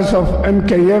directors of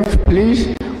MKF,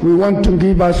 please. We want to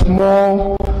give a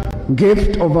small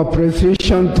gift of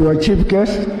appreciation to our chief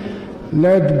guest,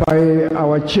 led by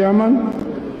our chairman.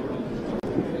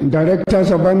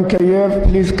 Directors of MKF,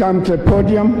 please come to the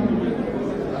podium.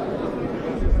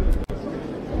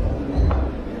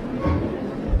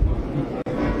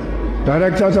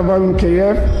 Directors of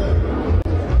MKF.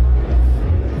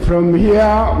 From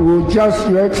here,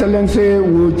 Your Excellency,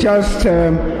 we'll just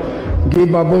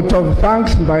give a vote of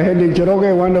thanks by Helen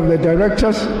Joroge, one of the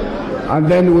directors, and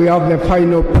then we have the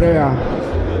final prayer.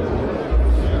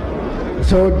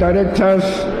 So, directors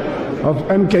of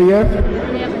MKF,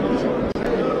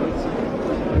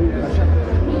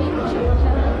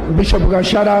 Bishop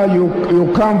Gashara,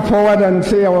 you come forward and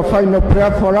say our final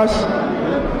prayer for us.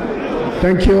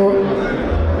 Thank you.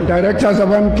 Directors of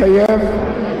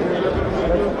MKF.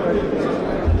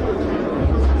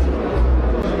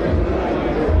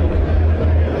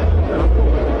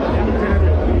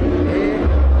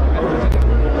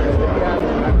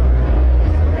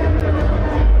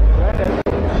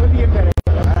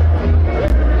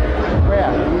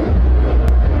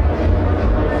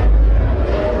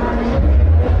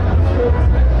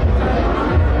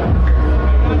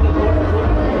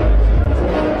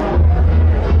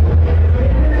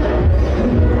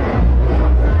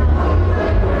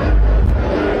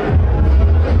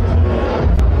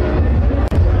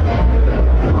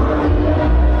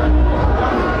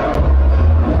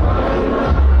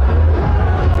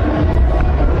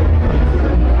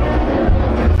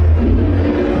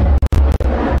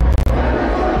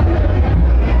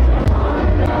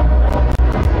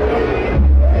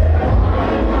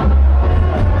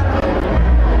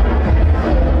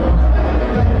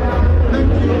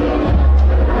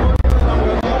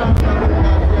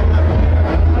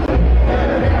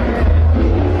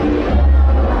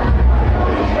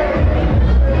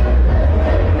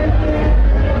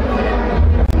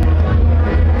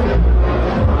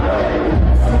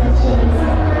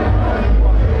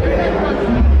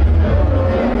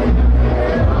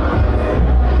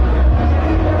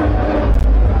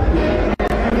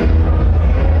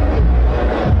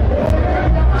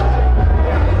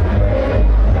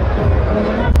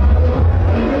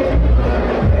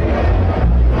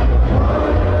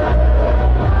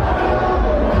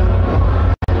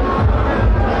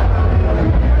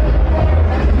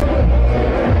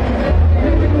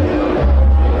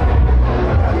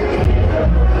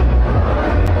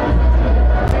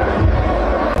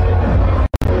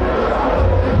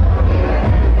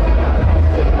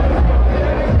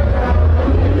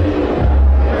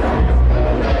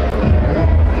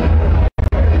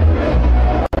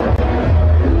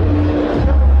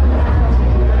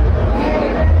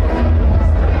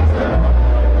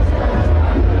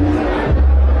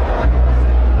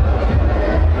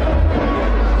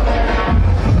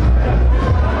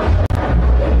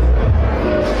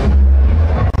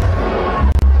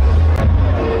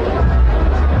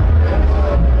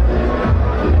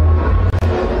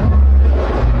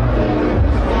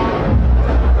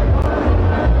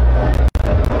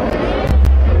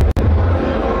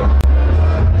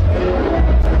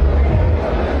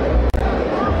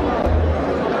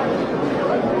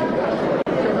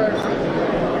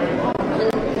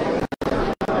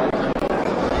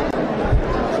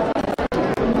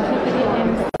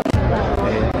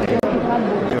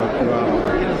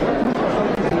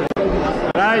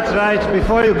 right.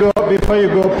 Before you go,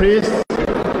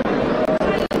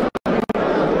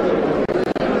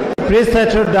 please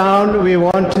settle down. We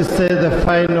want to say the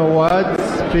final words,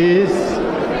 please.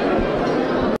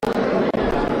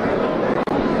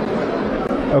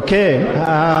 Okay.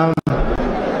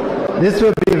 This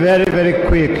will be very, very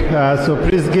quick. So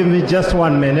please give me just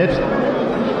 1 minute.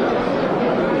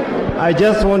 I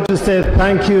just want to say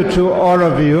thank you to all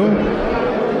of you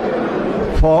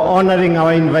for honoring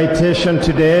our invitation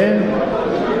today